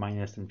plus and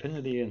minus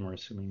infinity, and we're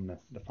assuming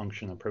the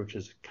function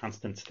approaches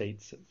constant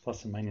states at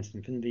plus and minus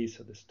infinity,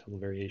 so this total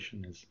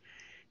variation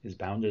is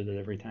bounded at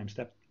every time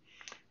step.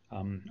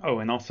 Oh,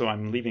 and also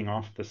I'm leaving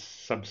off the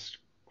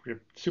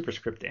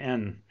superscript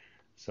n,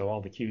 so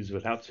all the Q's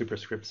without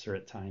superscripts are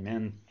at time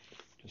n,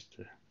 just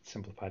to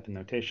simplify the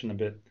notation a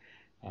bit.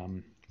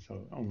 So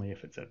only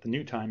if it's at the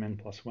new time n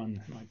plus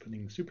 1 am I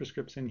putting the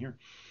superscripts in here.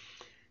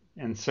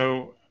 And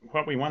so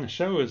what we want to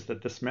show is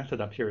that this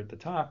method up here at the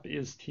top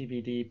is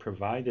TVD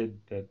provided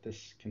that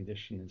this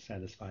condition is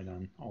satisfied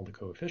on all the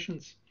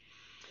coefficients.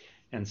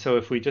 And so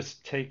if we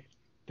just take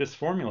this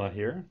formula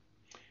here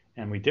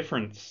and we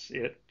difference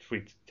it, if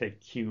we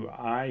take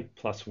Qi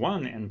plus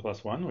 1 n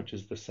plus 1, which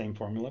is the same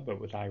formula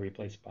but with I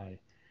replaced by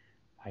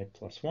I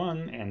plus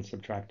 1, and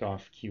subtract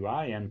off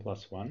Qi n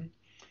plus 1,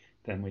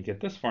 then we get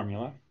this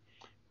formula,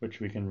 which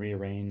we can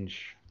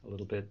rearrange a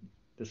little bit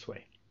this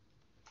way.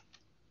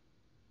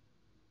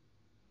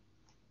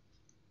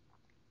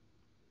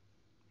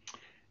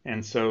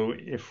 And so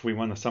if we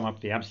want to sum up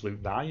the absolute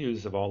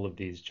values of all of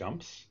these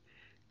jumps,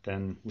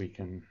 then we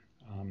can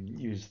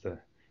use the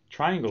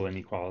triangle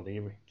inequality.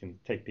 We can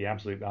take the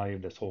absolute value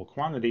of this whole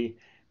quantity,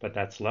 but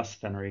that's less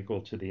than or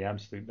equal to the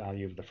absolute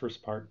value of the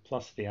first part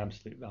plus the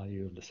absolute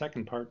value of the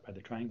second part by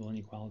the triangle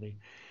inequality.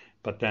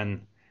 But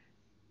then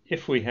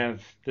if we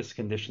have this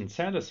condition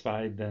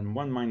satisfied, then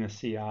 1 minus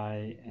ci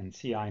and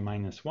ci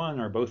minus 1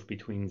 are both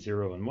between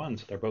 0 and 1,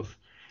 so they're both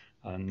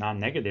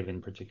non-negative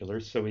in particular,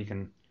 so we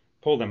can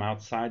pull them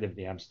outside of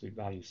the absolute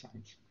value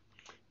signs.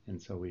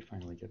 And so we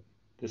finally get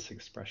this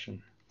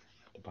expression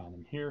at the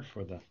bottom here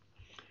for the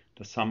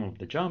sum of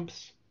the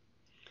jumps.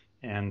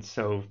 And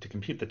so to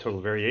compute the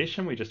total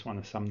variation, we just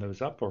want to sum those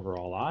up over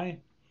all I.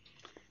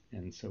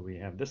 And so we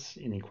have this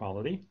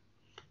inequality.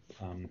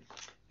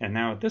 And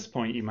now at this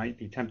point, you might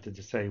be tempted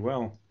to say,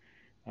 well,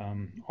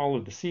 all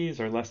of the c's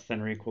are less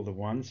than or equal to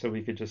 1, so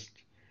we could just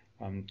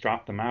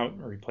drop them out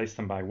or replace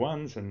them by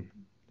 1s, and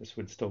this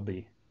would still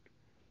be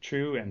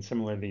true. And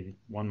similarly,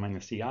 1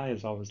 minus ci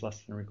is always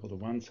less than or equal to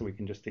 1, so we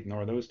can just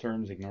ignore those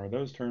terms.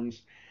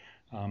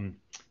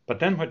 But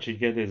then what you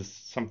get is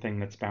something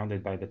that's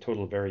bounded by the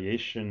total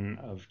variation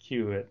of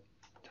q at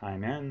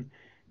time n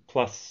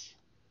plus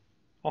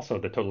also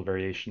the total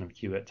variation of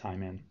q at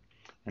time n.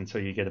 And so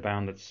you get a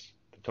bound that's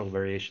the total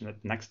variation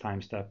at the next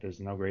time step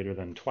is no greater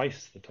than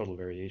twice the total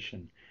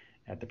variation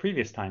at the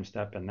previous time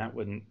step, and that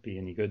wouldn't be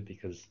any good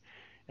because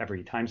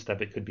every time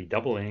step it could be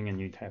doubling and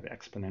you'd have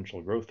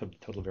exponential growth of the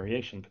total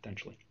variation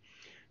potentially.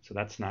 So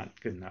that's not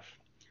good enough.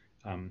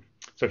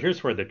 So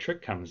here's where the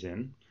trick comes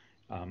in.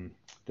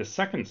 The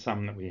second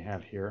sum that we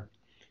have here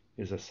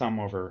is a sum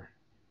over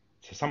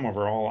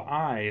all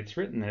I. It's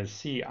written as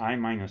ci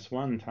minus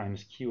 1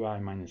 times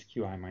qi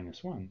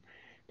minus 1.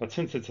 But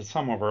since it's a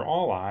sum over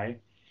all I,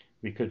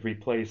 we could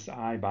replace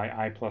I by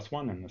I plus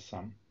 1 in the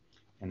sum.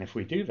 And if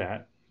we do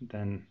that,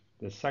 then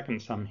the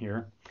second sum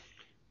here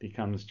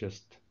becomes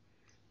just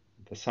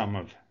the sum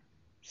of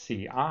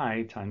ci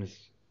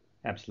times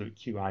absolute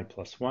qi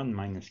plus 1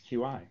 minus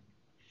qi.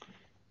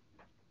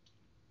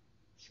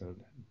 So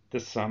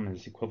this sum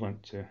is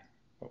equivalent to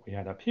what we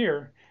had up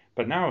here.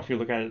 But now if you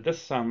look at it,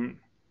 this sum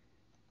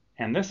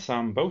and this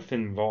sum both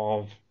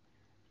involve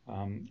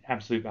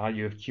absolute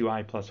value of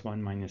qi plus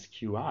 1 minus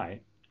qi.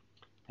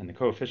 And the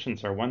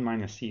coefficients are 1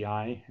 minus ci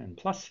and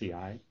plus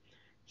ci.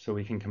 So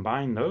we can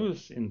combine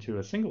those into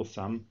a single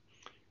sum.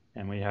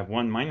 And we have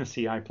 1 minus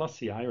ci plus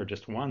ci, or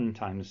just 1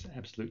 times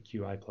absolute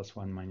qi plus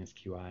 1 minus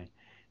qi.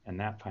 And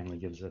that finally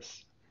gives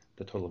us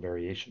the total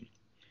variation.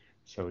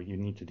 So you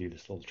need to do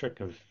this little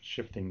trick of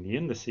shifting the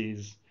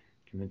indices,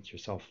 convince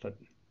yourself that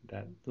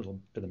that little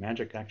bit of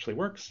magic actually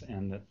works,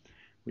 and that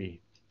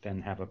we then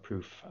have a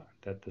proof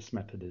that this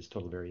method is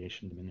total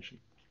variation diminishing.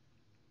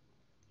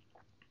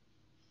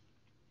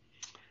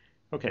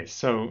 Okay,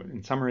 so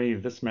in summary,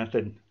 this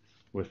method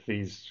with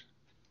these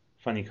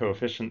funny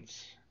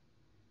coefficients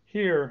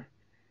here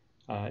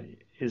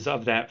is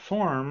of that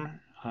form,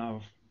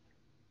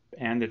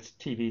 and it's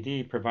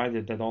TVD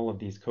provided that all of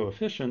these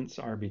coefficients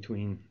are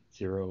between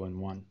 0 and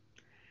 1.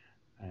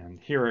 And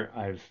here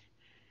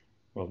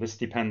well, this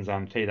depends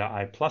on theta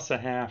I plus a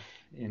half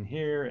in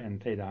here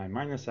and theta I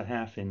minus a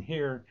half in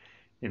here.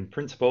 In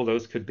principle,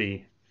 those could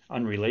be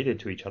unrelated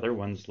to each other.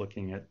 One's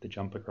looking at the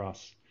jump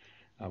across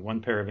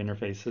one pair of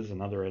interfaces,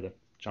 another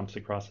jumps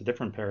across a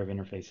different pair of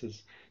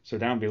interfaces. So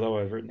down below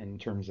I've written in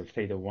terms of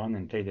theta 1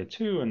 and theta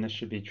 2, and this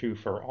should be true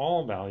for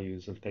all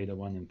values of theta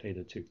 1 and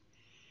theta 2.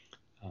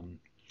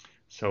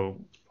 So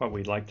what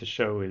we'd like to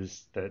show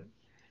is that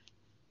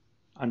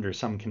under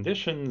some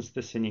conditions,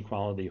 this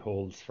inequality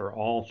holds for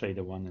all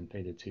theta 1 and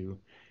theta 2.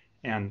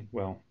 And,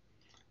 well,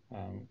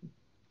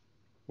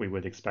 we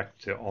would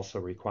expect to also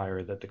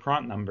require that the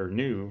Courant number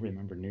nu,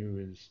 remember nu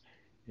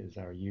is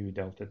our u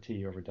delta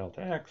t over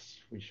delta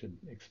x, we should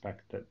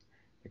expect that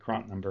the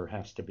Courant number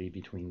has to be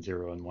between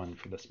 0 and 1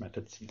 for this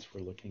method, since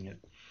we're looking at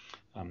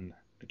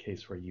the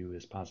case where u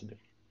is positive.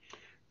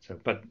 So,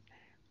 but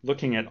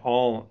looking at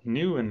all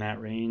nu in that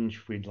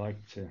range, we'd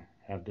like to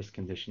have this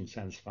condition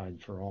satisfied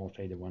for all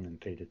theta 1 and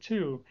theta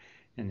 2.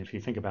 And if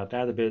you think about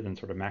that a bit and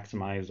sort of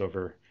maximize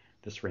over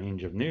this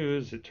range of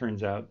nu's, it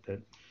turns out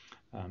that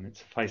it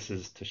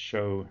suffices to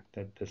show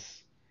that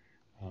this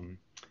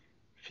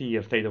phi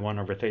of theta 1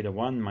 over theta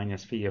 1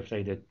 minus phi of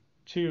theta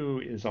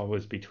 2 is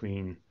always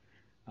between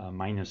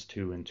minus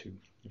 2 and 2.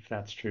 If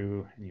that's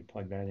true and you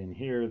plug that in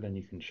here, then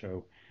you can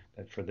show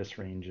that for this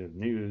range of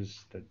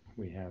nu's that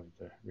we have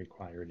the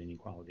required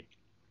inequality.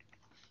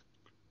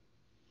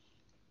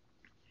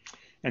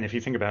 And if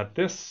you think about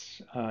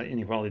this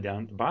inequality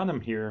down at the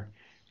bottom here,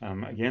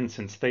 again,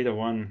 since theta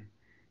 1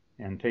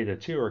 and theta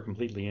 2 are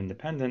completely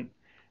independent,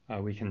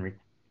 we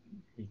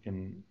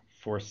can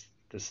force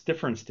this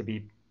difference to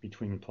be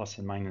between plus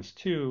and minus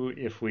 2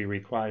 if we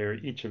require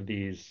each of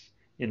these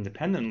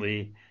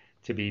independently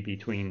to be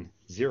between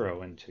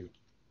 0 and 2.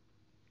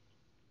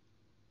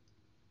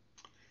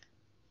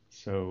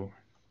 So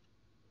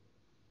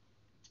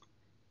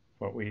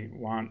what we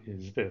want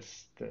is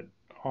this, that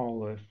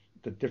all of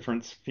the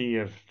difference phi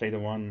of theta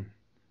 1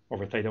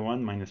 over theta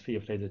 1 minus phi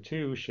of theta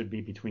 2 should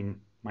be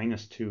between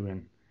minus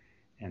 2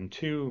 and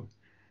 2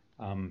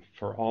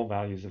 for all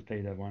values of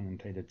theta 1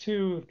 and theta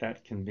 2.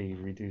 That can be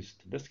reduced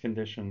to this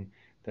condition,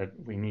 that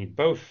we need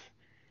both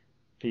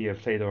phi of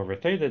theta over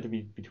theta to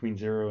be between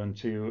 0 and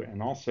 2,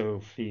 and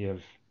also phi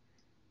of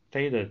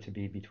theta to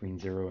be between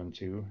 0 and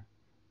 2.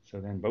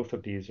 So then both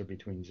of these are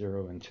between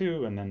 0 and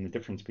 2, and then the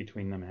difference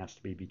between them has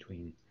to be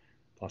between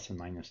plus and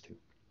minus 2.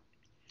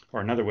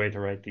 Or another way to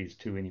write these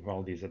two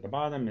inequalities at the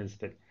bottom is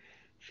that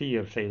phi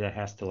of theta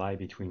has to lie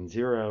between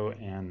 0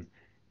 and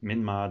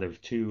min mod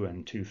of 2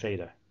 and 2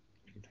 theta.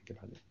 If you think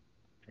about it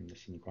from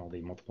this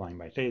inequality, multiplying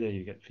by theta,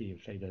 you get phi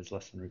of theta is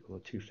less than or equal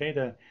to 2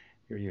 theta.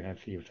 Here you have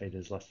phi of theta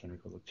is less than or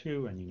equal to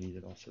 2, and you need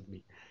it also to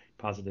be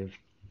positive.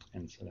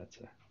 And so that's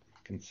a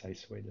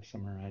concise way to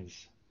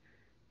summarize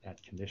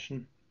that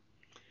condition.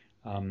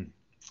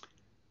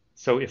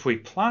 So if we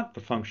plot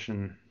the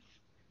function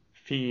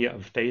phi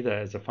of theta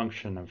as a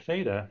function of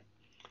theta,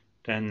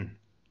 then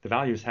the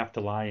values have to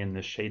lie in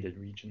this shaded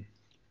region.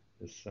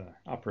 This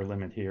upper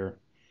limit here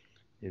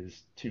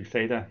is 2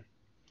 theta,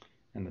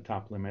 and the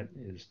top limit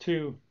is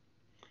 2,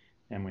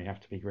 and we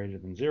have to be greater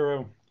than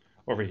 0.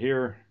 Over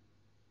here,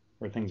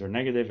 where things are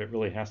negative, it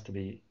really has to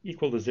be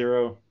equal to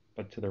 0,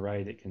 but to the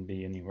right it can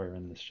be anywhere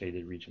in this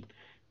shaded region.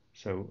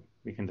 So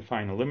we can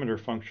define a limiter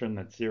function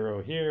that's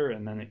 0 here,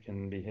 and then it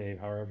can behave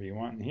however you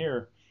want in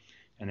here,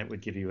 and it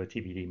would give you a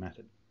TVD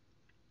method.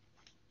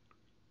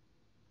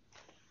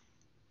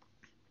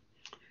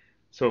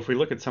 So if we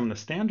look at some of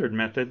the standard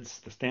methods,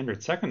 the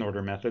standard second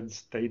order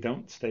methods, they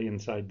don't stay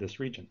inside this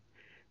region.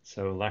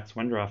 So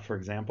Lax-Wendroff, for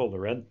example, the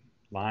red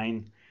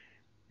line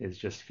is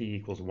just phi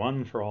equals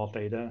 1 for all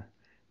theta.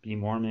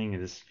 Beam warming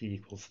is phi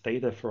equals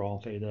theta for all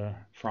theta.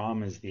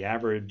 From is the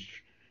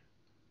average,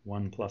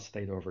 1 plus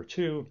theta over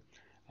 2.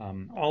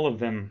 All of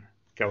them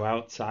go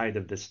outside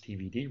of this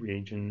TVD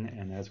region,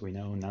 and as we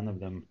know, none of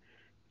them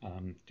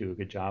do a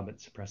good job at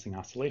suppressing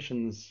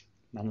oscillations.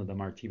 None of them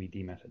are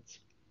TVD methods.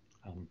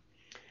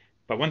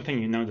 But one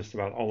thing you notice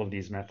about all of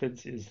these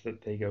methods is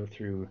that they go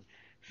through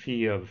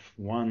phi of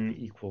 1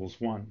 equals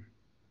 1,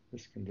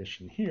 this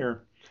condition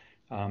here.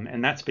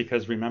 And that's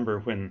because, remember,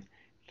 when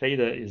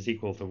theta is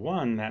equal to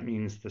 1, that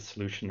means the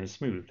solution is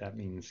smooth. That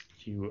means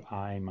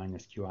qi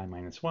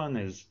minus 1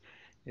 is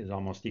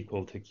almost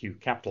equal to q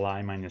capital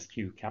I minus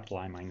q capital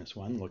I minus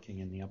 1, looking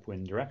in the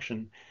upwind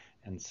direction.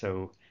 And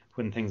so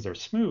when things are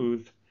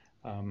smooth,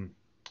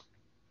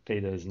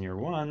 theta is near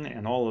 1,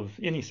 and all of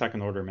any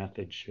second order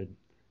method should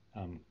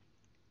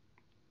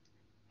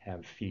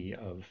have phi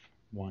of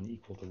 1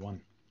 equal to 1.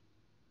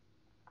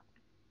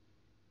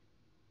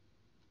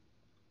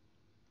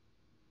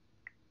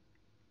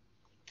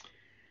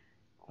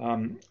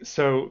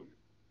 So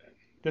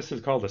this is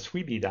called a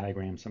Sweby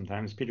diagram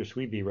sometimes. Peter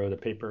Sweby wrote a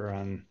paper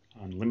on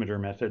limiter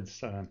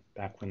methods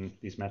back when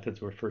these methods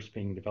were first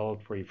being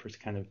developed, where he first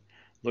kind of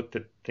looked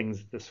at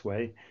things this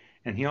way.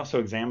 And he also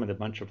examined a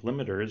bunch of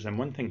limiters, and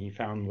one thing he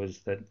found was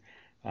that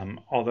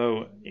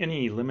although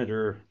any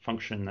limiter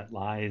function that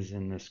lies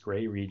in this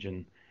gray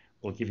region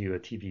will give you a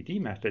TVD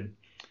method,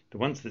 the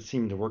ones that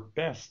seemed to work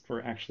best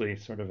were actually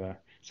sort of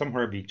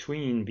somewhere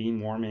between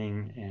beam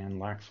warming and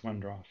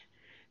Lax-Wendroff.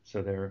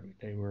 So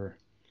they were,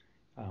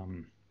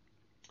 of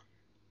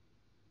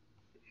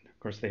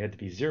course, they had to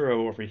be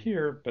 0 over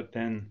here, but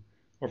then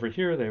over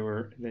here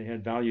they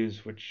had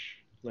values which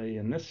lay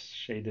in this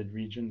shaded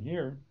region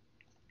here.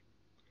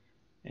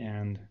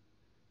 And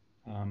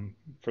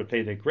for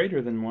theta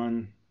greater than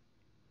 1,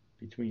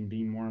 between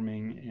beam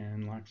warming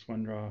and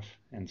Lax-Wendroff,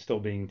 and still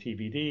being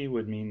TVD,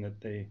 would mean that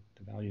the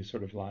values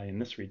sort of lie in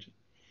this region.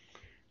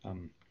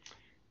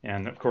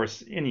 And of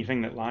course,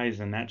 anything that lies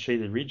in that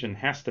shaded region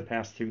has to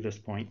pass through this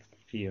point,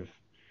 phi of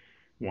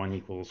 1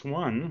 equals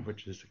 1,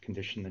 which is the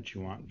condition that you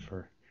want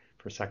for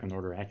second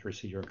order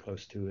accuracy or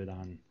close to it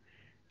on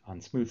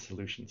smooth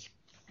solutions.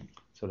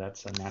 So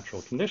that's a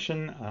natural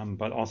condition,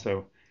 but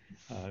also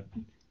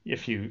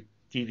if you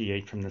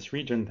deviate from this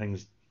region,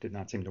 things did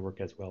not seem to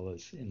work as well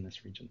as in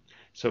this region.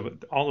 So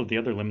all of the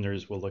other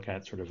limiters we'll look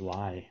at sort of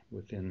lie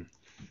within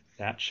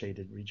that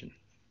shaded region.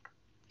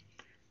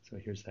 So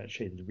here's that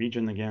shaded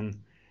region again.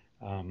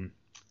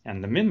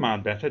 And the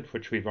min-mod method,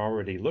 which we've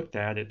already looked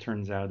at, it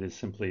turns out is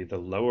simply the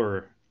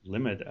lower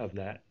limit of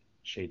that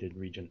shaded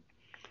region.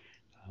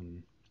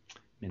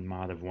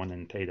 Min-mod of 1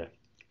 in theta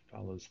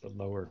follows the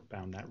lower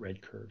bound, that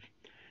red curve.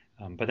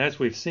 But as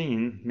we've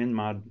seen,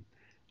 min-mod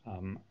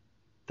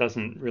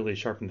doesn't really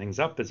sharpen things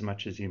up as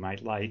much as you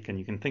might like, and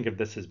you can think of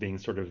this as being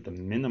sort of the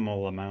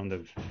minimal amount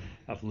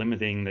of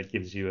limiting that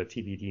gives you a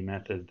TVD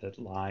method that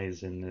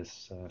lies in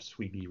this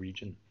Sweby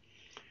region.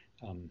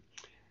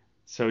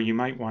 So you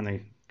might want to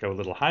go a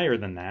little higher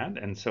than that,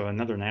 and so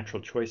another natural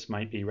choice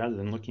might be, rather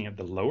than looking at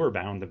the lower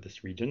bound of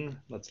this region,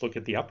 let's look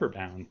at the upper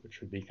bound,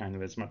 which would be kind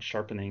of as much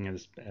sharpening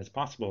as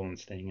possible and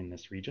staying in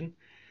this region.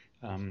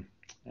 And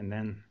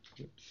then,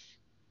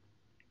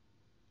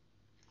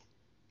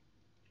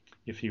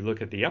 if you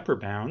look at the upper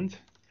bound,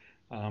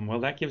 Well,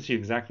 that gives you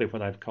exactly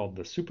what I've called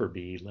the super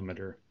B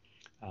limiter.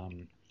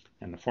 And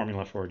the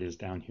formula for it is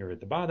down here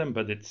at the bottom,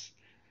 but it's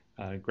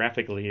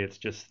graphically, it's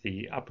just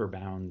the upper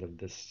bound of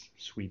this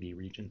Sweby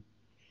region.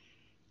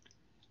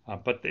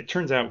 But it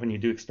turns out when you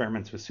do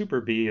experiments with super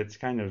B, it's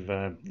kind of,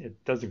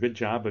 it does a good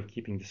job of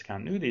keeping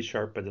discontinuities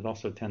sharp, but it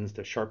also tends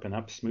to sharpen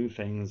up smooth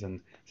things, and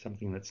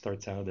something that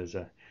starts out as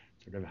a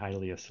sort of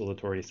highly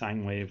oscillatory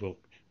sine wave will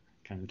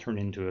kind of turn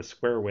into a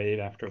square wave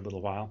after a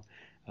little while.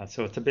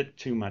 So it's a bit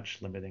too much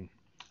limiting.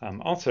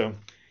 Also,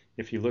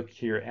 if you look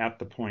here at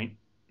the point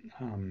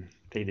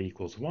theta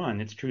equals 1,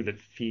 it's true that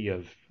phi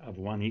of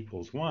 1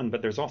 equals 1,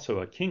 but there's also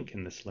a kink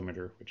in this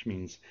limiter, which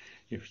means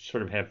you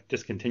sort of have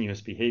discontinuous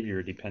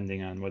behavior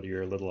depending on whether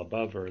you're a little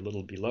above or a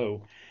little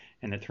below.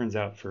 And it turns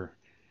out for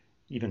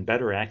even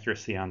better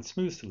accuracy on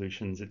smooth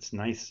solutions, it's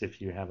nice if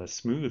you have a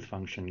smooth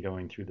function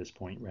going through this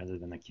point rather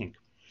than a kink.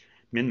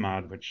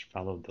 Min-mod, which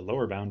followed the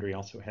lower boundary,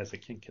 also has a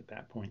kink at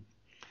that point.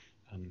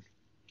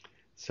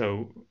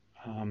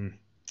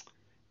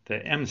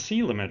 The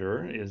MC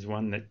limiter is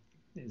one that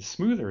is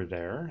smoother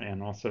there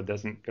and also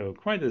doesn't go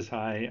quite as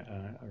high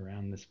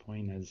around this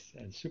point as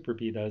super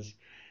B does.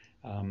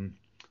 And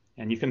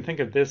you can think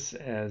of this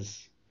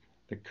as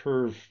the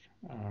curve.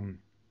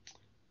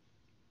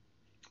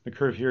 The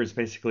curve here is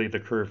basically the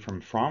curve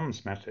from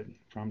Fromm's method.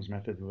 Fromm's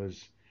method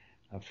was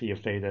phi of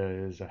theta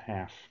is a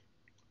half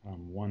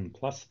 1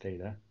 plus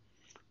theta.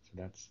 So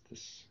that's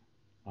this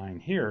line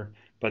here,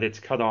 but it's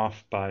cut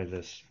off by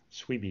this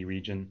Sweby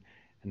region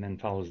and then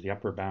follows the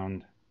upper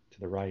bound to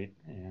the right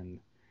and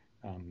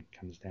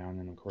comes down,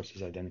 and of course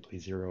is identically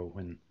 0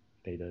 when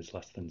theta is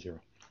less than 0.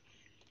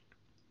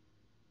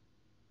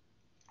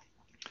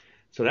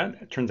 So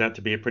that turns out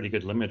to be a pretty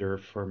good limiter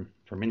for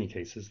many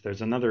cases.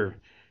 There's another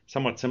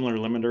somewhat similar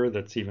limiter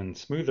that's even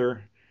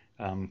smoother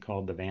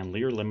called the Van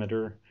Leer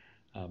limiter.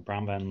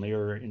 Bram van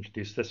Leer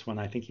introduced this one.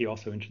 I think he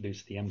also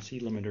introduced the MC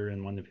limiter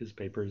in one of his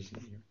papers in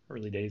the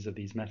early days of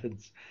these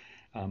methods.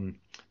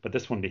 But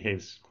this one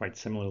behaves quite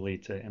similarly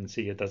to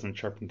MC. It doesn't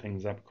sharpen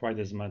things up quite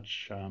as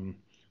much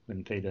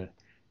when theta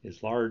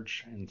is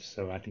large, and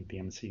so I think the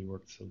MC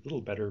works a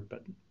little better,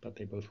 but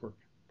they both work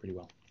pretty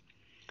well.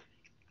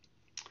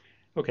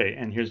 Okay,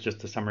 and here's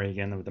just a summary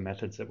again of the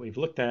methods that we've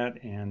looked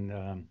at,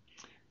 and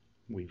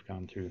we've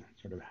gone through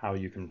sort of how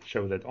you can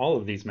show that all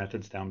of these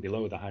methods down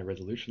below, the high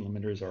resolution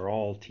limiters, are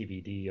all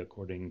TVD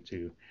according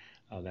to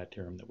that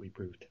theorem that we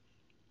proved.